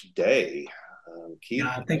first day. Keith,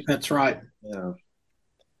 yeah, I think that's right. Yeah.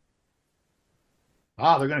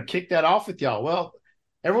 Wow, they're going to kick that off with y'all. Well,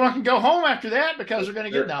 everyone can go home after that, because they're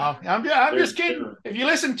going to get no. I'm just kidding. If you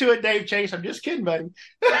listen to it, Dave Chase, I'm just kidding, buddy.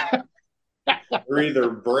 They're either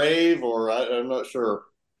brave or I'm not sure.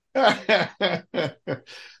 No,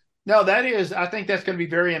 I think that's going to be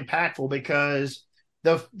very impactful, because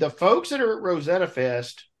the folks that are at Rosetta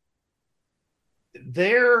Fest,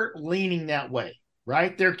 they're leaning that way,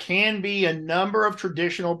 right? There can be a number of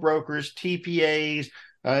traditional brokers, TPAs,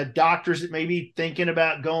 doctors that may be thinking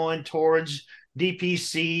about going towards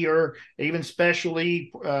DPC or even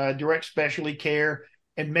direct specialty care,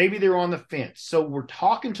 and maybe they're on the fence. So we're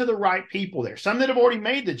talking to the right people there, some that have already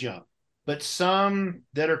made the jump, but some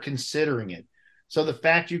that are considering it. So the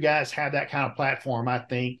fact you guys have that kind of platform, I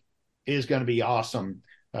think, is going to be awesome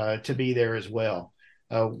to be there as well.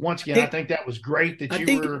 Once again, I think that was great that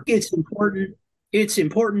you were. It's important. It's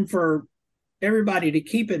important for everybody to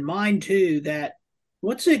keep in mind too that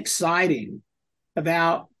what's exciting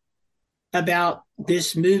about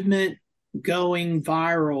this movement going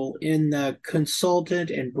viral in the consultant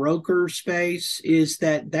and broker space is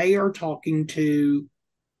that they are talking to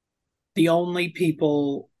the only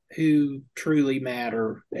people who truly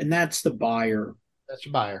matter, and that's the buyer. That's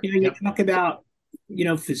your buyer. You Yep. talk about,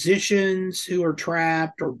 physicians who are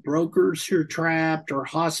trapped, or brokers who are trapped, or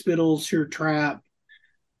hospitals who are trapped.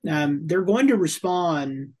 They're going to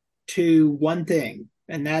respond to one thing,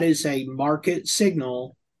 and that is a market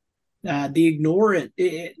signal. The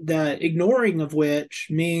ignoring of which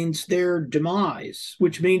means their demise,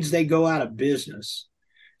 which means they go out of business.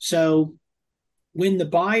 So when the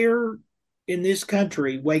buyer in this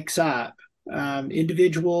country wakes up,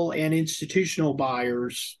 individual and institutional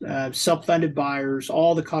buyers, self-funded buyers,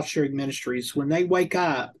 all the cost-sharing ministries, when they wake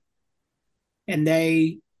up and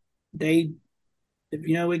they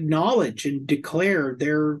acknowledge and declare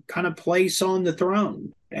their kind of place on the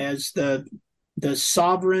throne as the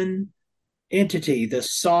sovereign entity, the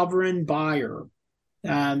sovereign buyer.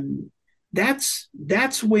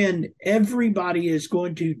 That's when everybody is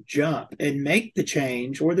going to jump and make the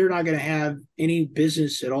change, or they're not going to have any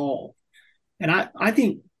business at all. And I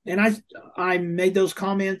think, and I made those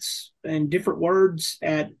comments in different words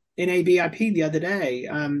at NABIP the other day.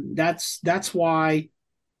 That's why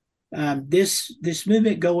this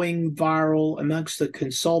movement going viral amongst the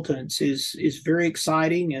consultants is very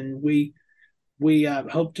exciting, and we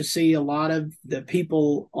hope to see a lot of the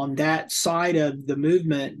people on that side of the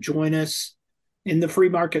movement join us in the Free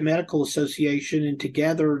Market Medical Association, and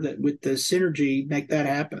together with the synergy make that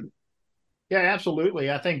happen. Yeah,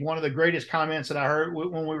 absolutely. I think one of the greatest comments that I heard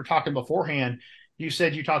when we were talking beforehand, you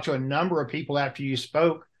said you talked to a number of people after you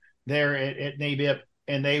spoke there at NABIP,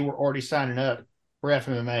 and they were already signing up for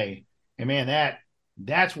FMMA. And man,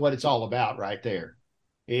 that's what it's all about right there.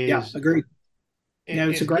 Yeah, agreed.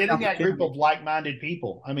 It's a great getting that group of like-minded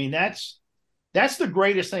people. I mean, that's the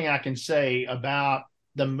greatest thing I can say about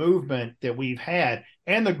the movement that we've had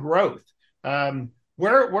and the growth.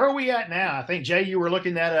 Where are we at now? I think, Jay, you were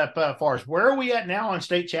looking that up for us. Where are we at now on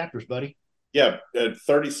state chapters, buddy? Yeah,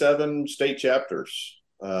 37 state chapters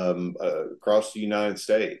across the United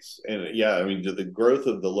States. And yeah, I mean, the growth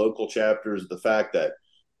of the local chapters, the fact that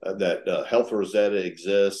Health Rosetta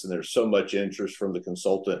exists and there's so much interest from the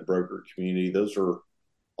consultant broker community, those are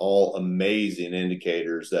all amazing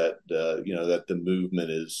indicators that that the movement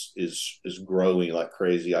is growing like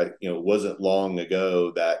crazy. It wasn't long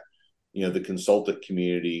ago that the consultant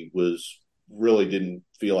community didn't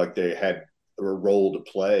feel like they had a role to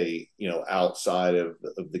play outside of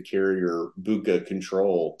the carrier BUCA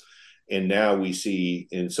control. And now we see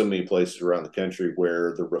in so many places around the country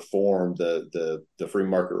where the reform, the free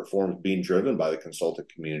market reform, is being driven by the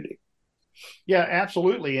consultant community. Yeah,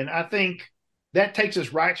 absolutely. And I think that takes us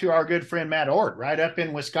right to our good friend Matt Ort, right up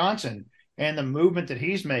in Wisconsin, and the movement that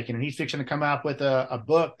he's making. And he's fixing to come out with a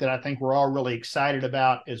book that I think we're all really excited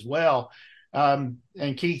about as well. And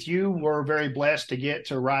Keith, you were very blessed to get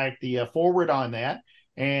to write the foreword on that.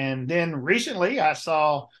 And then recently I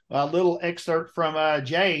saw a little excerpt from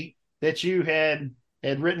Jay that you had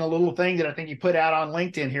written, a little thing that I think you put out on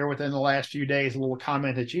LinkedIn here within the last few days, a little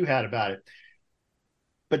comment that you had about it.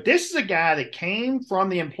 But this is a guy that came from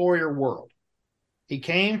the employer world. He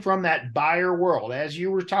came from that buyer world, as you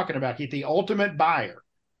were talking about, Keith, the ultimate buyer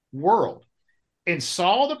world, and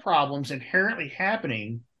saw the problems inherently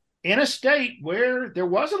happening in a state where there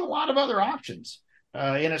wasn't a lot of other options,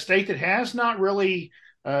 in a state that has not really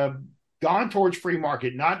gone towards free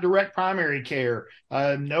market, not direct primary care,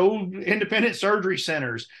 no independent surgery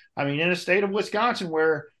centers. I mean, in a state of Wisconsin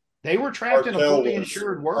where they were trapped in a fully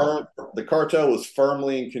insured world. The cartel was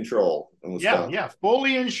firmly in control in Wisconsin. Yeah,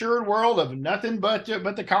 fully insured world of nothing but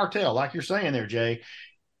the cartel, like you're saying there, Jay.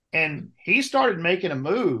 And he started making a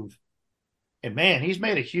move, and man, he's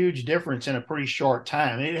made a huge difference in a pretty short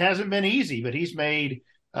time. It hasn't been easy, but he's made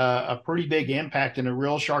a pretty big impact in a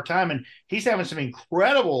real short time. And he's having some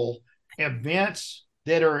incredible events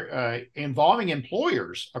that are involving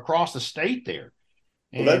employers across the state there.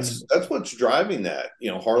 And well, that's what's driving that.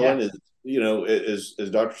 Harlan is, as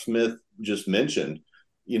Dr. Smith just mentioned,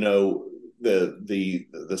 the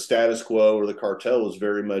status quo or the cartel was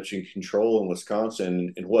very much in control in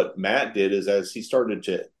Wisconsin. And what Matt did is, as he started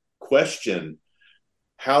to question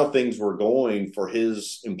how things were going for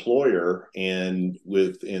his employer and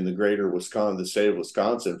within the greater Wisconsin, the state of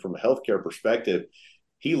Wisconsin, from a healthcare perspective,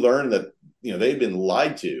 he learned that they'd been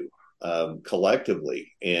lied to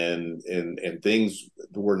collectively, and things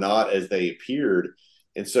were not as they appeared.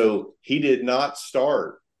 And so he did not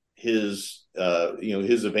start his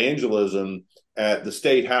evangelism at the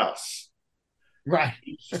state house. Right.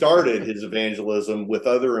 He started his evangelism with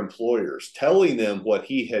other employers, telling them what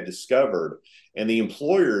he had discovered. And the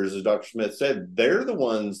employers, as Dr. Smith said, they're the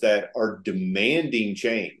ones that are demanding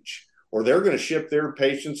change, or they're going to ship their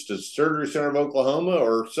patients to Surgery Center of Oklahoma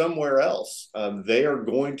or somewhere else. They are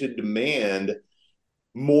going to demand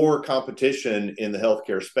more competition in the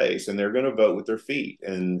healthcare space, and they're going to vote with their feet.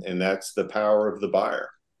 And that's the power of the buyer.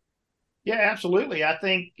 Yeah, absolutely. I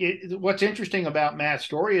think what's interesting about Matt's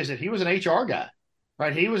story is that he was an HR guy,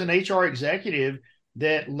 right? He was an HR executive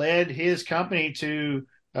that led his company to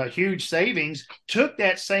huge savings, took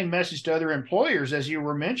that same message to other employers, as you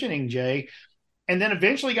were mentioning, Jay, and then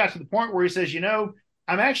eventually got to the point where he says,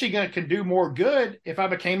 I'm actually can do more good if I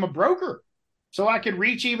became a broker, so I could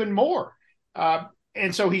reach even more.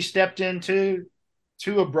 And so he stepped into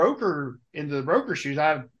the broker shoes.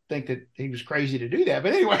 I think that he was crazy to do that,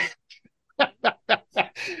 but anyway.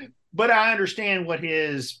 But I understand what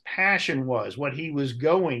his passion was, what he was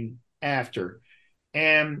going after.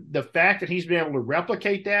 And the fact that he's been able to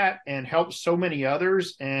replicate that and help so many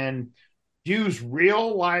others and use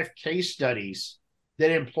real life case studies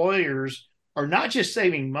that employers are not just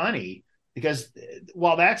saving money, because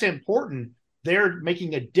while that's important, they're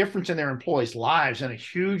making a difference in their employees' lives in a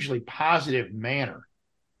hugely positive manner.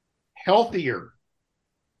 Healthier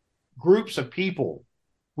groups of people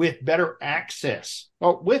with better access,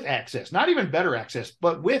 not even better access,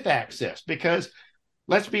 but with access. Because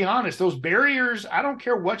let's be honest, those barriers, I don't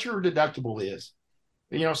care what your deductible is.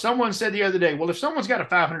 Someone said the other day, well, if someone's got a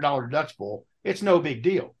 $500 deductible, it's no big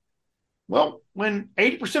deal. Well, when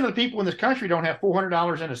 80% of the people in this country don't have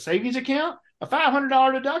 $400 in a savings account, a $500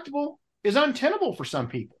 deductible is untenable for some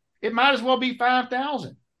people. It might as well be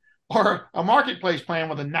 $5,000. Or a marketplace plan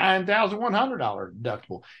with a $9,100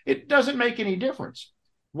 deductible. It doesn't make any difference.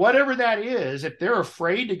 Whatever that is, if they're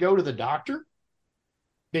afraid to go to the doctor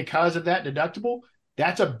because of that deductible,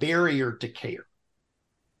 that's a barrier to care.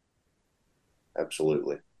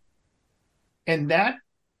 Absolutely. And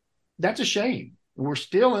that's a shame. We're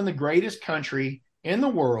still in the greatest country in the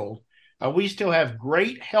world. We still have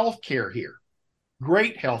great health care here,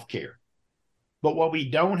 great health care. But what we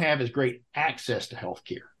don't have is great access to health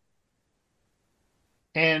care.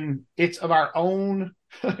 And it's of our own,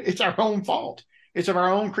 it's our own fault. It's of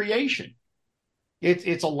our own creation.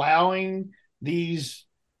 It's allowing these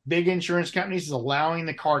big insurance companies, is allowing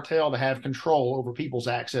the cartel to have control over people's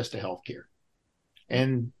access to healthcare.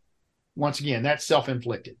 And once again, that's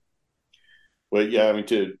self-inflicted. Well, yeah, I mean,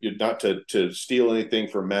 not to steal anything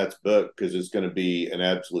from Matt's book, because it's going to be an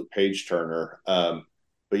absolute page turner. But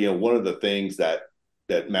one of the things that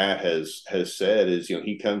Matt has said is,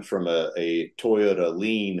 he comes from a Toyota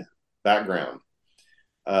lean background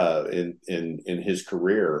in his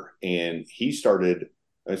career, and he started,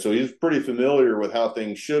 and so he's pretty familiar with how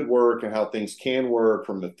things should work and how things can work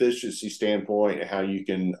from an efficiency standpoint, and how you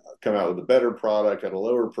can come out with a better product at a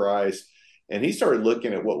lower price. And he started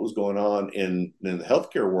looking at what was going on in the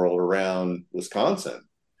healthcare world around Wisconsin,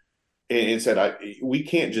 and said, we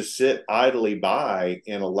can't just sit idly by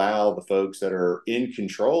and allow the folks that are in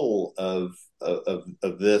control of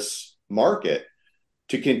this market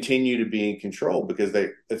to continue to be in control, because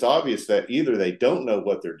it's obvious that either they don't know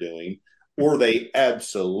what they're doing, or they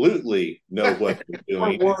absolutely know what they're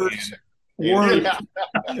doing.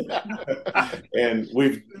 And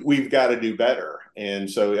we've got to do better.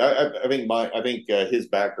 And so I think his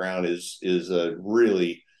background is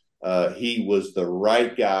really, he was the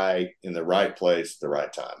right guy in the right place at the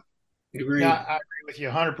right time. Agreed. I agree with you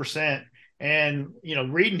 100%. And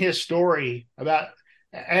reading his story about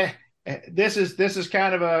this is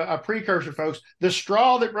kind of a precursor, folks. The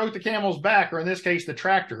straw that broke the camel's back, or in this case, the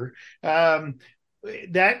tractor.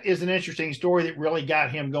 That is an interesting story that really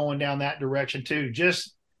got him going down that direction too.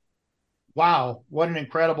 Just wow, what an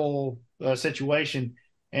incredible situation.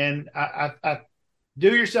 And I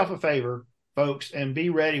do yourself a favor, folks, and be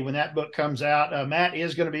ready when that book comes out. Matt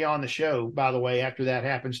is going to be on the show, by the way, after that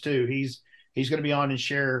happens too. He's going to be on and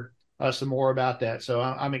share some more about that. So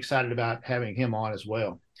I'm excited about having him on as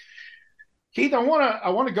well. Keith, I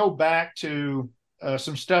want to go back to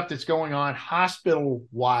some stuff that's going on hospital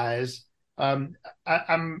wise.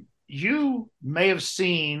 You may have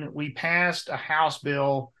seen, we passed a House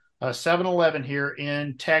bill 711 here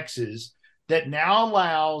in Texas that now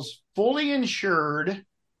allows fully insured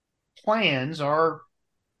plans, or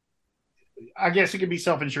I guess it could be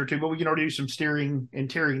self-insured too, but we can do some steering and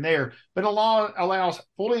tiering there. But allows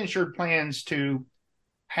fully insured plans to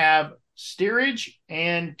have steerage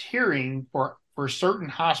and tiering for certain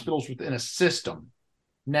hospitals within a system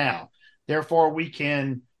now. Therefore, we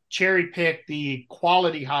can cherry pick the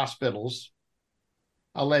quality hospitals,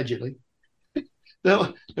 allegedly,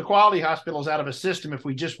 the quality hospitals out of a system if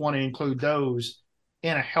we just want to include those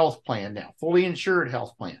in a health plan now, fully insured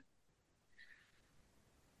health plan.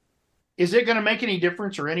 Is it going to make any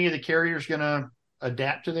difference, or any of the carriers going to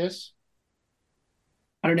adapt to this?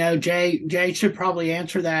 I don't know. Jay should probably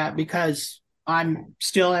answer that because I'm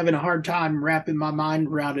still having a hard time wrapping my mind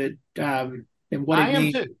around it, and what it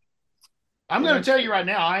means. I am too. I'm going to tell you right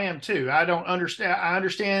now, I am too. I don't understand. I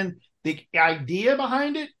understand the idea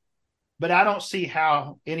behind it, but I don't see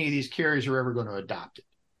how any of these carriers are ever going to adopt it.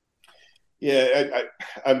 Yeah,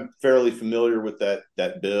 I'm fairly familiar with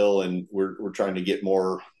that bill, and we're trying to get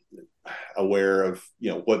more aware of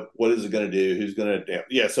what is it going to do, who's going to.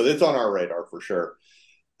 Yeah, so it's on our radar for sure.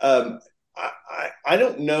 I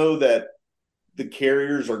don't know that the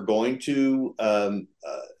carriers are going to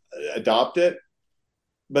adopt it.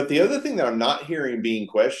 But the other thing that I'm not hearing being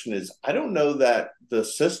questioned is I don't know that the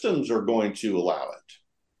systems are going to allow it.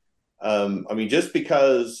 I mean, just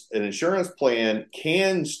because an insurance plan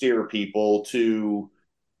can steer people to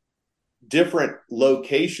different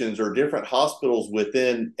locations or different hospitals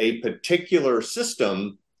within a particular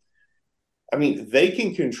system, I mean, they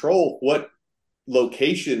can control what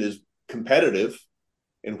location is competitive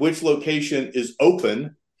and which location is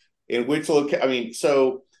open and which location. I mean,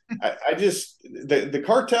 so I just, the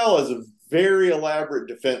cartel is a very elaborate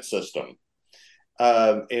defense system.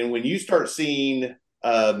 And when you start seeing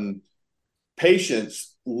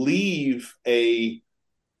patients leave a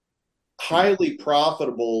highly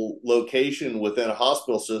profitable location within a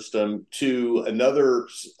hospital system to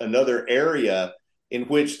another area in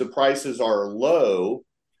which the prices are low,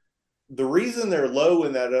 the reason they're low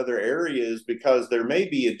in that other area is because there may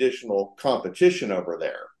be additional competition over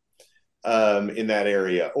there in that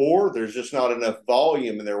area, or there's just not enough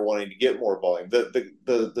volume and they're wanting to get more volume.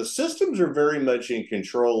 The systems are very much in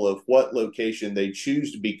control of what location they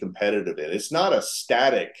choose to be competitive in. It's not a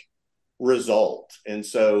static result. And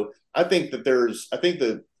so I think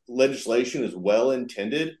the legislation is well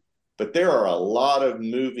intended, but there are a lot of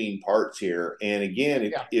moving parts here. And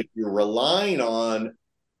again, if you're relying on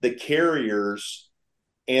the carriers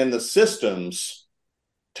and the systems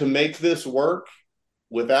to make this work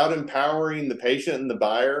without empowering the patient and the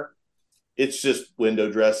buyer, it's just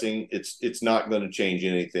window dressing. It's not going to change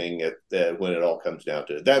anything when it all comes down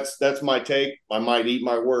to it. That's my take. I might eat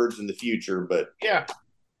my words in the future, but yeah,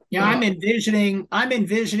 I'm envisioning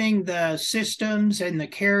the systems and the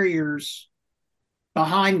carriers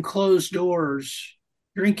behind closed doors,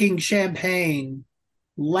 drinking champagne,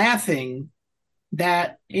 laughing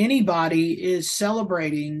that anybody is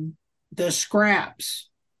celebrating the scraps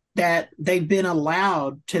that they've been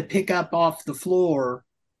allowed to pick up off the floor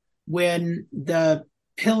when the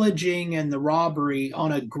pillaging and the robbery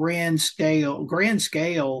on a grand scale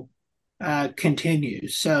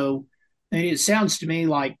continues. So it sounds to me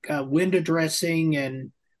like window dressing,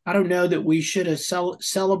 and I don't know that we should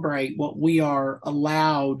celebrate what we are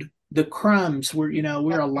allowed, the crumbs we're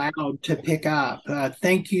allowed to pick up.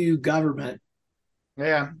 Thank you, government.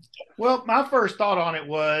 Yeah. Well, my first thought on it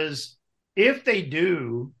was, if they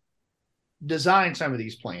do design some of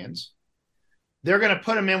these plans, they're going to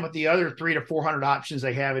put them in with the other 300 to 400 options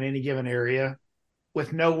they have in any given area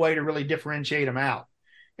with no way to really differentiate them out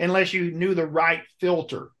unless you knew the right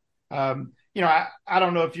filter. I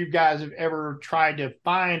don't know if you guys have ever tried to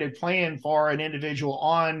find a plan for an individual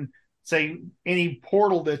on, say, any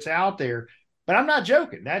portal that's out there, but I'm not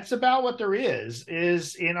joking. That's about what there is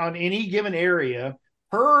on any given area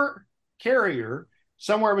per carrier,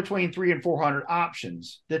 somewhere between 300 and 400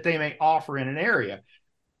 options that they may offer in an area.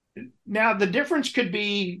 Now, the difference could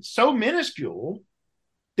be so minuscule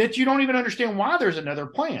that you don't even understand why there's another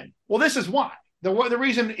plan. Well, this is why. The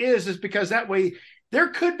reason is because that way there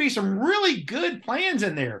could be some really good plans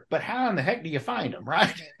in there, but how in the heck do you find them,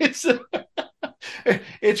 right? It's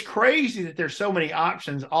crazy that there's so many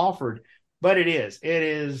options offered, but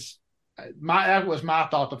that was my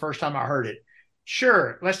thought the first time I heard it.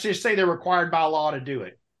 Sure, let's just say they're required by law to do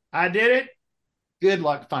it. I did it. Good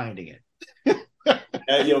luck finding it.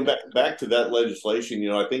 Back to that legislation,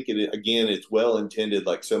 I think it's well intended,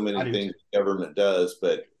 like so many things the government does,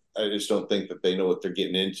 but I just don't think that they know what they're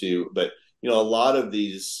getting into. But a lot of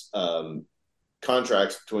these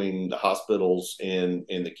contracts between the hospitals and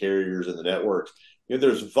the carriers and the networks,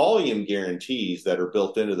 there's volume guarantees that are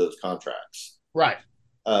built into those contracts. Right.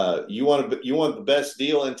 You want the best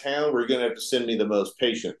deal in town, we're going to have to send me the most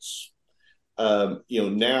patients. Now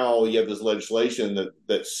you have this legislation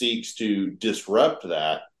that seeks to disrupt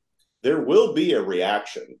that. There will be a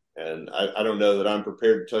reaction. And I don't know that I'm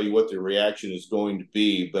prepared to tell you what the reaction is going to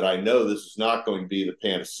be, but I know this is not going to be the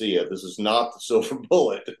panacea. This is not the silver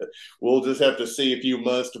bullet. We'll just have to see a few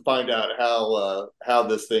months to find out how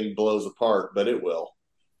this thing blows apart, but it will.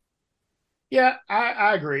 Yeah,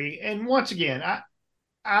 I agree. And once again,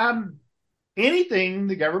 I'm anything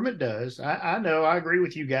the government does, I know I agree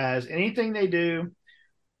with you guys. Anything they do,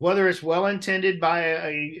 whether it's well intended by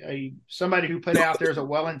a somebody who put out there's a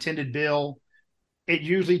well intended bill, it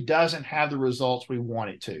usually doesn't have the results we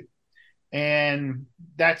want it to. And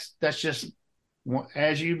that's just,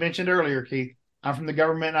 as you mentioned earlier, Keith, I'm from the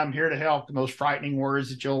government. I'm here to help. The most frightening words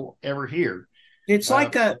that you'll ever hear. It's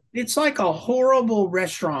like a horrible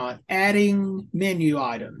restaurant adding menu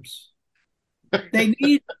items. They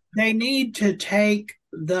need to take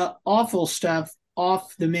the awful stuff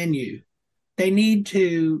off the menu. They need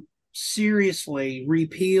to seriously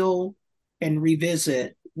repeal and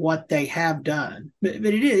revisit what they have done. But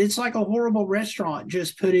it's like a horrible restaurant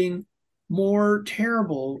just putting more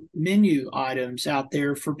terrible menu items out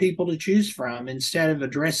there for people to choose from instead of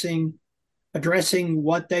addressing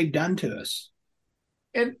what they've done to us.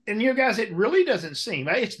 And you guys, it really doesn't seem,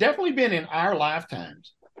 it's definitely been in our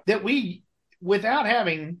lifetimes that we, without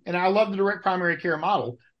having, and I love the direct primary care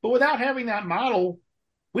model, but without having that model,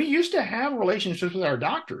 we used to have relationships with our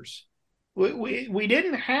doctors. We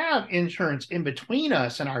didn't have insurance in between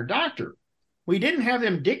us and our doctor. We didn't have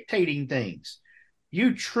them dictating things.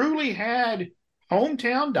 You truly had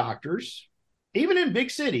hometown doctors. Even in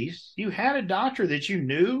big cities, you had a doctor that you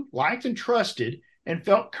knew, liked, and trusted and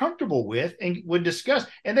felt comfortable with and would discuss,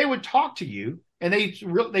 and they would talk to you, and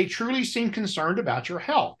they truly seemed concerned about your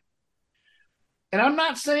health. And I'm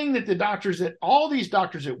not saying that all these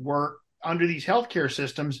doctors that work under these healthcare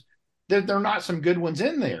systems, that there are not some good ones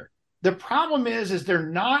in there. The problem is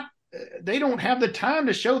they don't have the time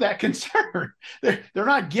to show that concern. They're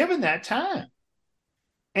not given that time.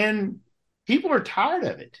 And people are tired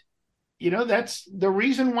of it. That's the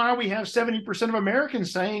reason why we have 70% of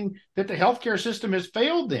Americans saying that the healthcare system has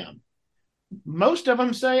failed them. Most of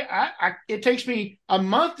them say, it takes me a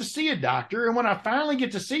month to see a doctor. And when I finally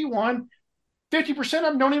get to see one, 50% of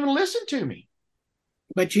them don't even listen to me.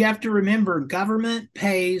 But you have to remember, government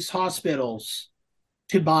pays hospitals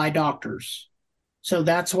to buy doctors. So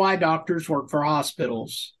that's why doctors work for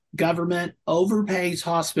hospitals. Government overpays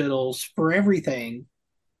hospitals for everything,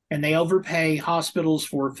 and they overpay hospitals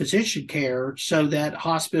for physician care so that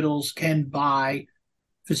hospitals can buy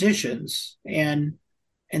physicians. And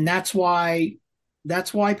that's why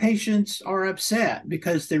patients are upset,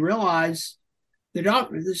 because they realize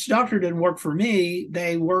this doctor didn't work for me.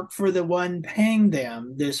 They work for the one paying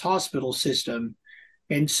them, this hospital system.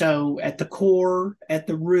 And so at the core, at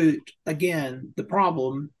the root, again, the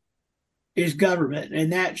problem is government.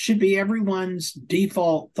 And that should be everyone's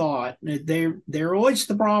default thought. They're always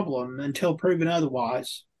the problem until proven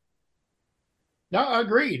otherwise. No,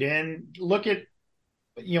 agreed. And look at,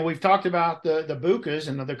 we've talked about the BUCAs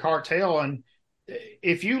and the cartel. And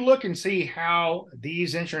if you look and see how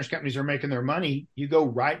these insurance companies are making their money, you go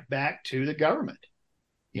right back to the government.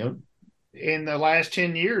 In the last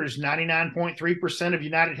 10 years, 99.3% of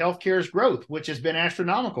United Healthcare's growth, which has been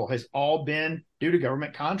astronomical, has all been due to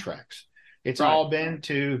government contracts. It's all been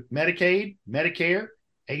to Medicaid, Medicare,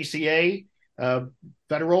 ACA,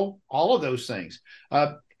 federal, all of those things.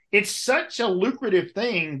 It's such a lucrative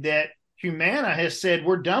thing that Humana has said,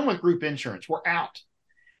 we're done with group insurance. We're out.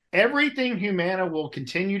 Everything Humana will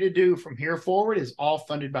continue to do from here forward is all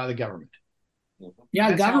funded by the government.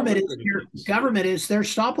 Yeah, government is their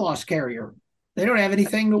stop loss carrier. They don't have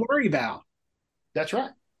anything to worry about. That's right.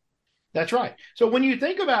 That's right. So when you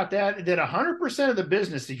think about that 100% of the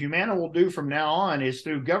business that Humana will do from now on is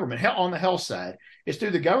through government. On the health side, it's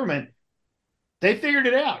through the government. They figured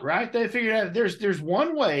it out, right? They figured out there's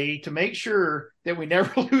one way to make sure that we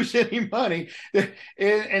never lose any money,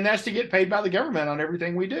 and that's to get paid by the government on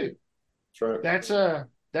everything we do. That's right.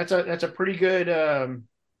 That's a pretty good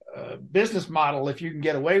business model if you can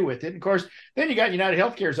get away with it. And of course, then you got United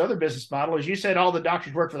Healthcare's other business model. As you said, all the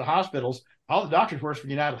doctors work for the hospitals. All the doctors work for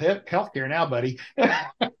United Healthcare now, buddy.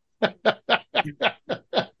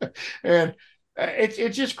 And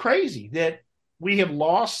it's just crazy that we have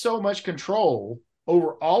lost so much control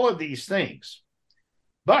over all of these things.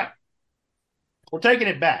 But we're taking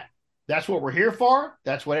it back. That's what we're here for.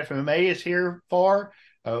 That's what FMMA is here for.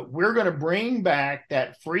 We're going to bring back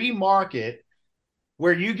that free market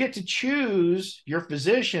where you get to choose your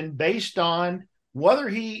physician based on whether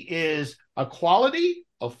he is a quality,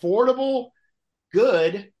 affordable,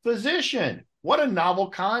 good physician. What a novel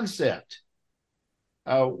concept.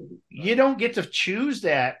 Uh, you don't get to choose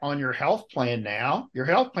that on your health plan now. Your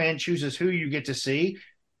health plan chooses who you get to see,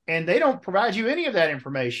 and they don't provide you any of that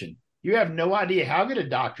information. You have no idea how good a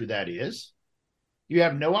doctor that is. You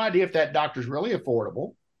have no idea if that doctor's really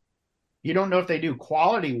affordable. You don't know if they do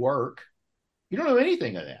quality work. You don't know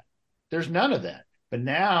anything of that. There's none of that. But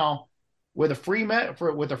now, with a free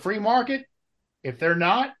market, if they're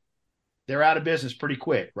not, they're out of business pretty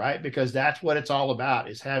quick, right? Because that's what it's all about,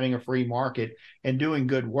 is having a free market and doing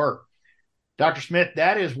good work. Dr. Smith,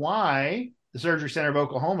 that is why the Surgery Center of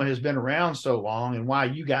Oklahoma has been around so long, and why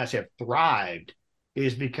you guys have thrived,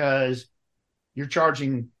 is because you're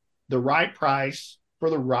charging the right price for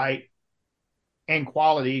the right and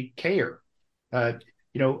quality care.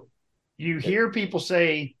 You hear people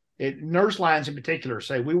say, nurse lines in particular,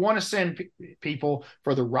 say, we want to send people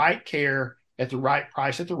for the right care at the right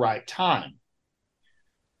price at the right time.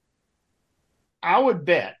 I would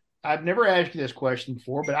bet, I've never asked you this question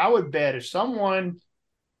before, but I would bet if someone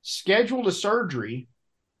scheduled a surgery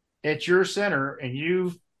at your center and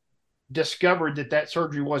you've discovered that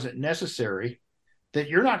surgery wasn't necessary, that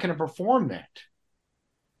you're not going to perform that.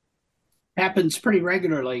 Happens pretty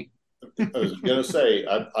regularly. I was going to say,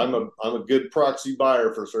 I'm a good proxy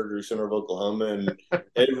buyer for Surgery Center of Oklahoma, and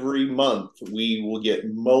every month we will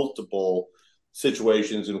get multiple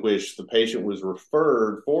situations in which the patient was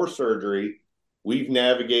referred for surgery. We've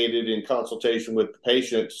navigated in consultation with the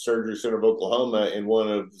patient to Surgery Center of Oklahoma, and one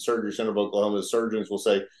of the Surgery Center of Oklahoma's surgeons will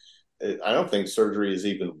say, I don't think surgery is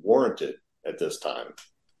even warranted at this time.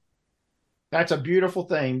 That's a beautiful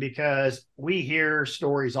thing, because we hear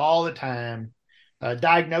stories all the time.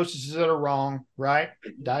 Diagnoses that are wrong, right?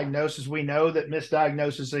 Diagnosis, we know that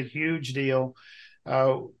misdiagnosis is a huge deal.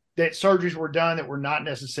 That surgeries were done that were not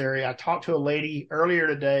necessary. I talked to a lady earlier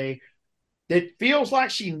today that feels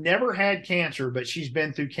like she never had cancer, but she's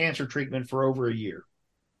been through cancer treatment for over a year.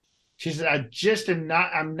 She said,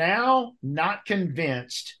 I'm now not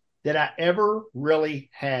convinced that I ever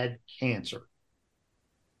really had cancer.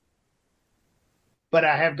 But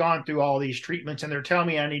I have gone through all these treatments, and they're telling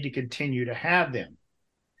me I need to continue to have them.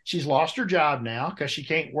 She's lost her job now because she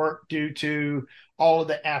can't work due to all of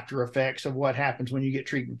the after effects of what happens when you get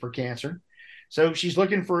treatment for cancer. So she's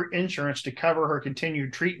looking for insurance to cover her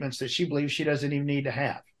continued treatments that she believes she doesn't even need to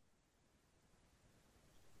have.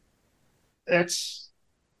 That's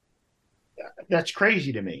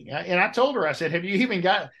crazy to me. And I told her, I said, have you even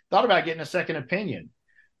thought about getting a second opinion?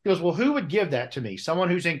 He goes, well, who would give that to me? Someone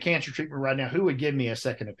who's in cancer treatment right now, who would give me a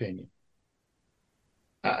second opinion?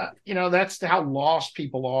 That's how lost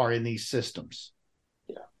people are in these systems.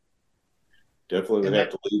 Yeah. Definitely would have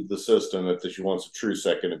to leave the system if she wants a true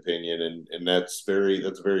second opinion. And that's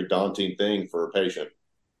a very daunting thing for a patient.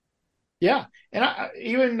 Yeah. And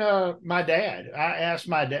even my dad, I asked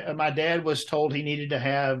my dad was told he needed to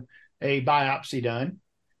have a biopsy done.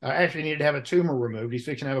 Actually needed to have a tumor removed. He's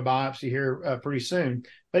fixing to have a biopsy here pretty soon.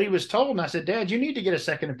 But he was told, and I said, Dad, you need to get a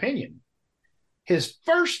second opinion. His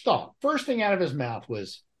first thing out of his mouth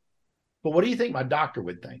was, but what do you think my doctor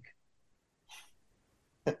would think?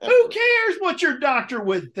 Who cares what your doctor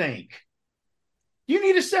would think? You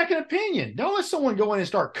need a second opinion. Don't let someone go in and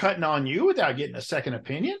start cutting on you without getting a second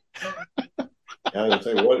opinion. I would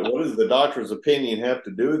say, what does the doctor's opinion have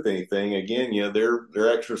to do with anything? Again,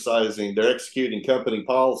 they're executing company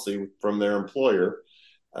policy from their employer,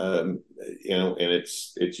 and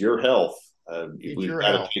it's your health.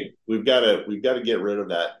 We've got to get rid of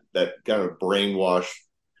that kind of brainwash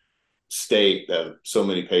state that so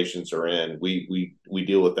many patients are in. We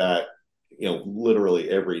deal with that, literally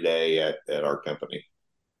every day at our company.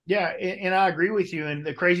 Yeah, and I agree with you. And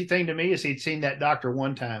the crazy thing to me is he'd seen that doctor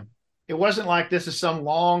one time. It wasn't like this is some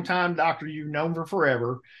long-time doctor you've known for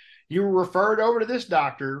forever. You were referred over to this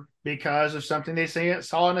doctor because of something they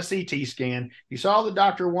saw in a CT scan. You saw the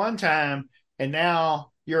doctor one time, and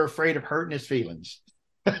now you're afraid of hurting his feelings.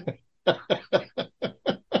 A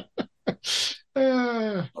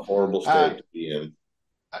horrible state to be in.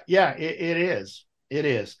 Yeah, it is. It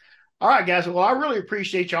is. All right, guys. Well, I really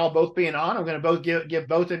appreciate y'all both being on. I'm going to both give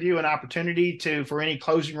both of you an opportunity for any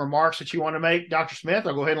closing remarks that you want to make. Dr. Smith,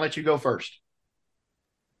 I'll go ahead and let you go first.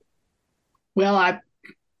 Well, I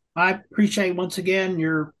appreciate once again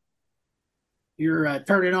your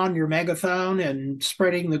turning on your megaphone and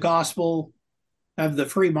spreading the gospel of the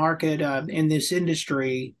free market in this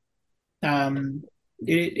industry.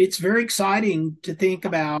 It's very exciting to think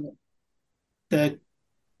about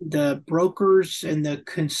the brokers and the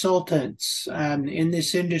consultants in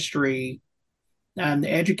this industry,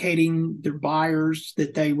 educating their buyers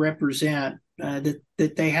that they represent, that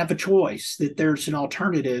they have a choice, that there's an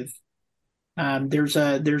alternative, There's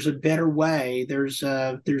a better way. There's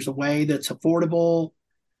a way that's affordable,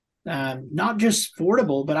 not just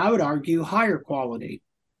affordable, but I would argue higher quality.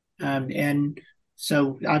 And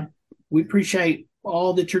so we appreciate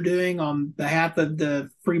all that you're doing on behalf of the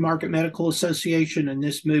Free Market Medical Association and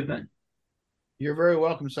this movement. You're very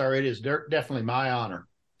welcome, sir. It is definitely my honor.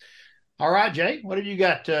 All right, Jay, what have you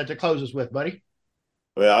got to close us with, buddy?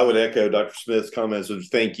 Well, I would echo Dr. Smith's comments of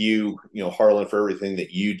thank you, Harlan, for everything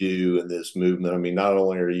that you do in this movement. I mean, not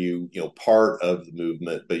only are you, part of the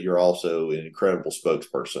movement, but you're also an incredible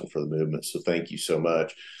spokesperson for the movement. So thank you so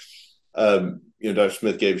much. Dr.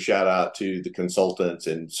 Smith gave a shout out to the consultants,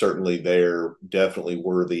 and certainly they're definitely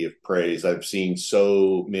worthy of praise. I've seen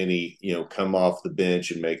so many, come off the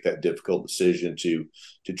bench and make that difficult decision to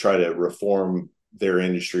try to reform their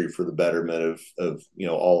industry for the betterment of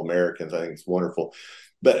all Americans. I think it's wonderful.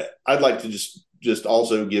 But I'd like to just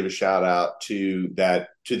also give a shout out to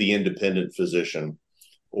the independent physician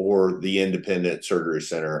or the independent surgery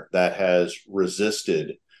center that has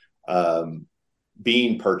resisted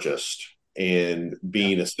being purchased and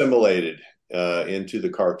being assimilated into the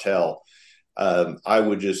cartel. I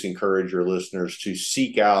would just encourage your listeners to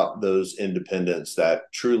seek out those independents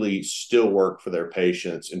that truly still work for their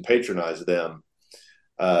patients and patronize them.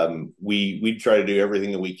 We try to do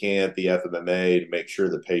everything that we can at the FMMA to make sure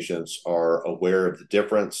that patients are aware of the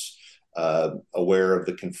difference, aware of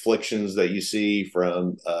the conflictions that you see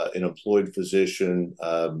from an employed physician,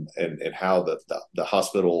 and how the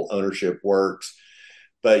hospital ownership works.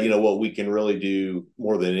 But what we can really do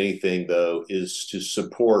more than anything, though, is to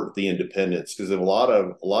support the independents, because a lot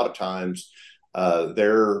of times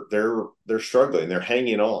they're struggling, they're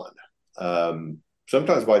hanging on,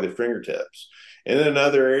 sometimes by their fingertips. And in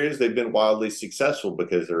other areas, they've been wildly successful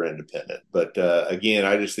because they're independent. But again,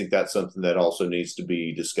 I just think that's something that also needs to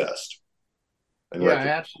be discussed. Yeah,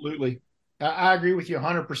 absolutely. I agree with you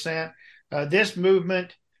 100%. This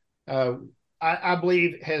movement, I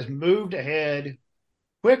believe, has moved ahead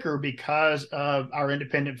quicker because of our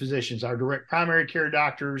independent physicians, our direct primary care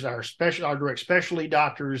doctors, our direct specialty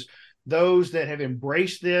doctors. Those that have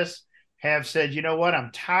embraced this have said, you know what,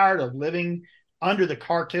 I'm tired of living under the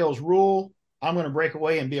cartel's rule. I'm going to break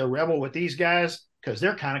away and be a rebel with these guys because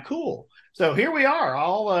they're kind of cool. So here we are,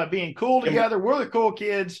 all being cool together. We're the cool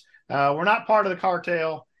kids. We're not part of the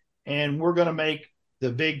cartel, and we're going to make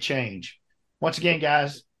the big change. Once again,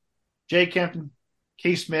 guys, Jay Kempton,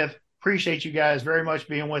 Keith Smith, appreciate you guys very much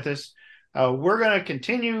being with us. We're going to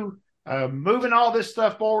continue moving all this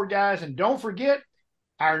stuff forward, guys. And don't forget,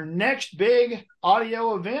 our next big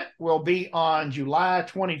audio event will be on July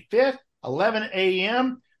 25th, 11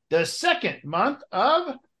 a.m., the second month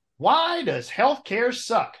of Why Does Healthcare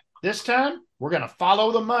Suck? This time, we're going to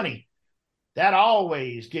follow the money. That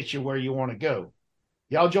always gets you where you want to go.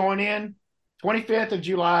 Y'all join in, 25th of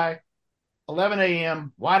July, 11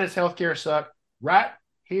 a.m., Why Does Healthcare Suck? Right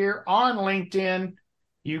here on LinkedIn.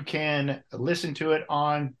 You can listen to it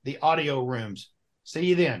on the audio rooms. See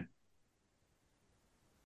you then.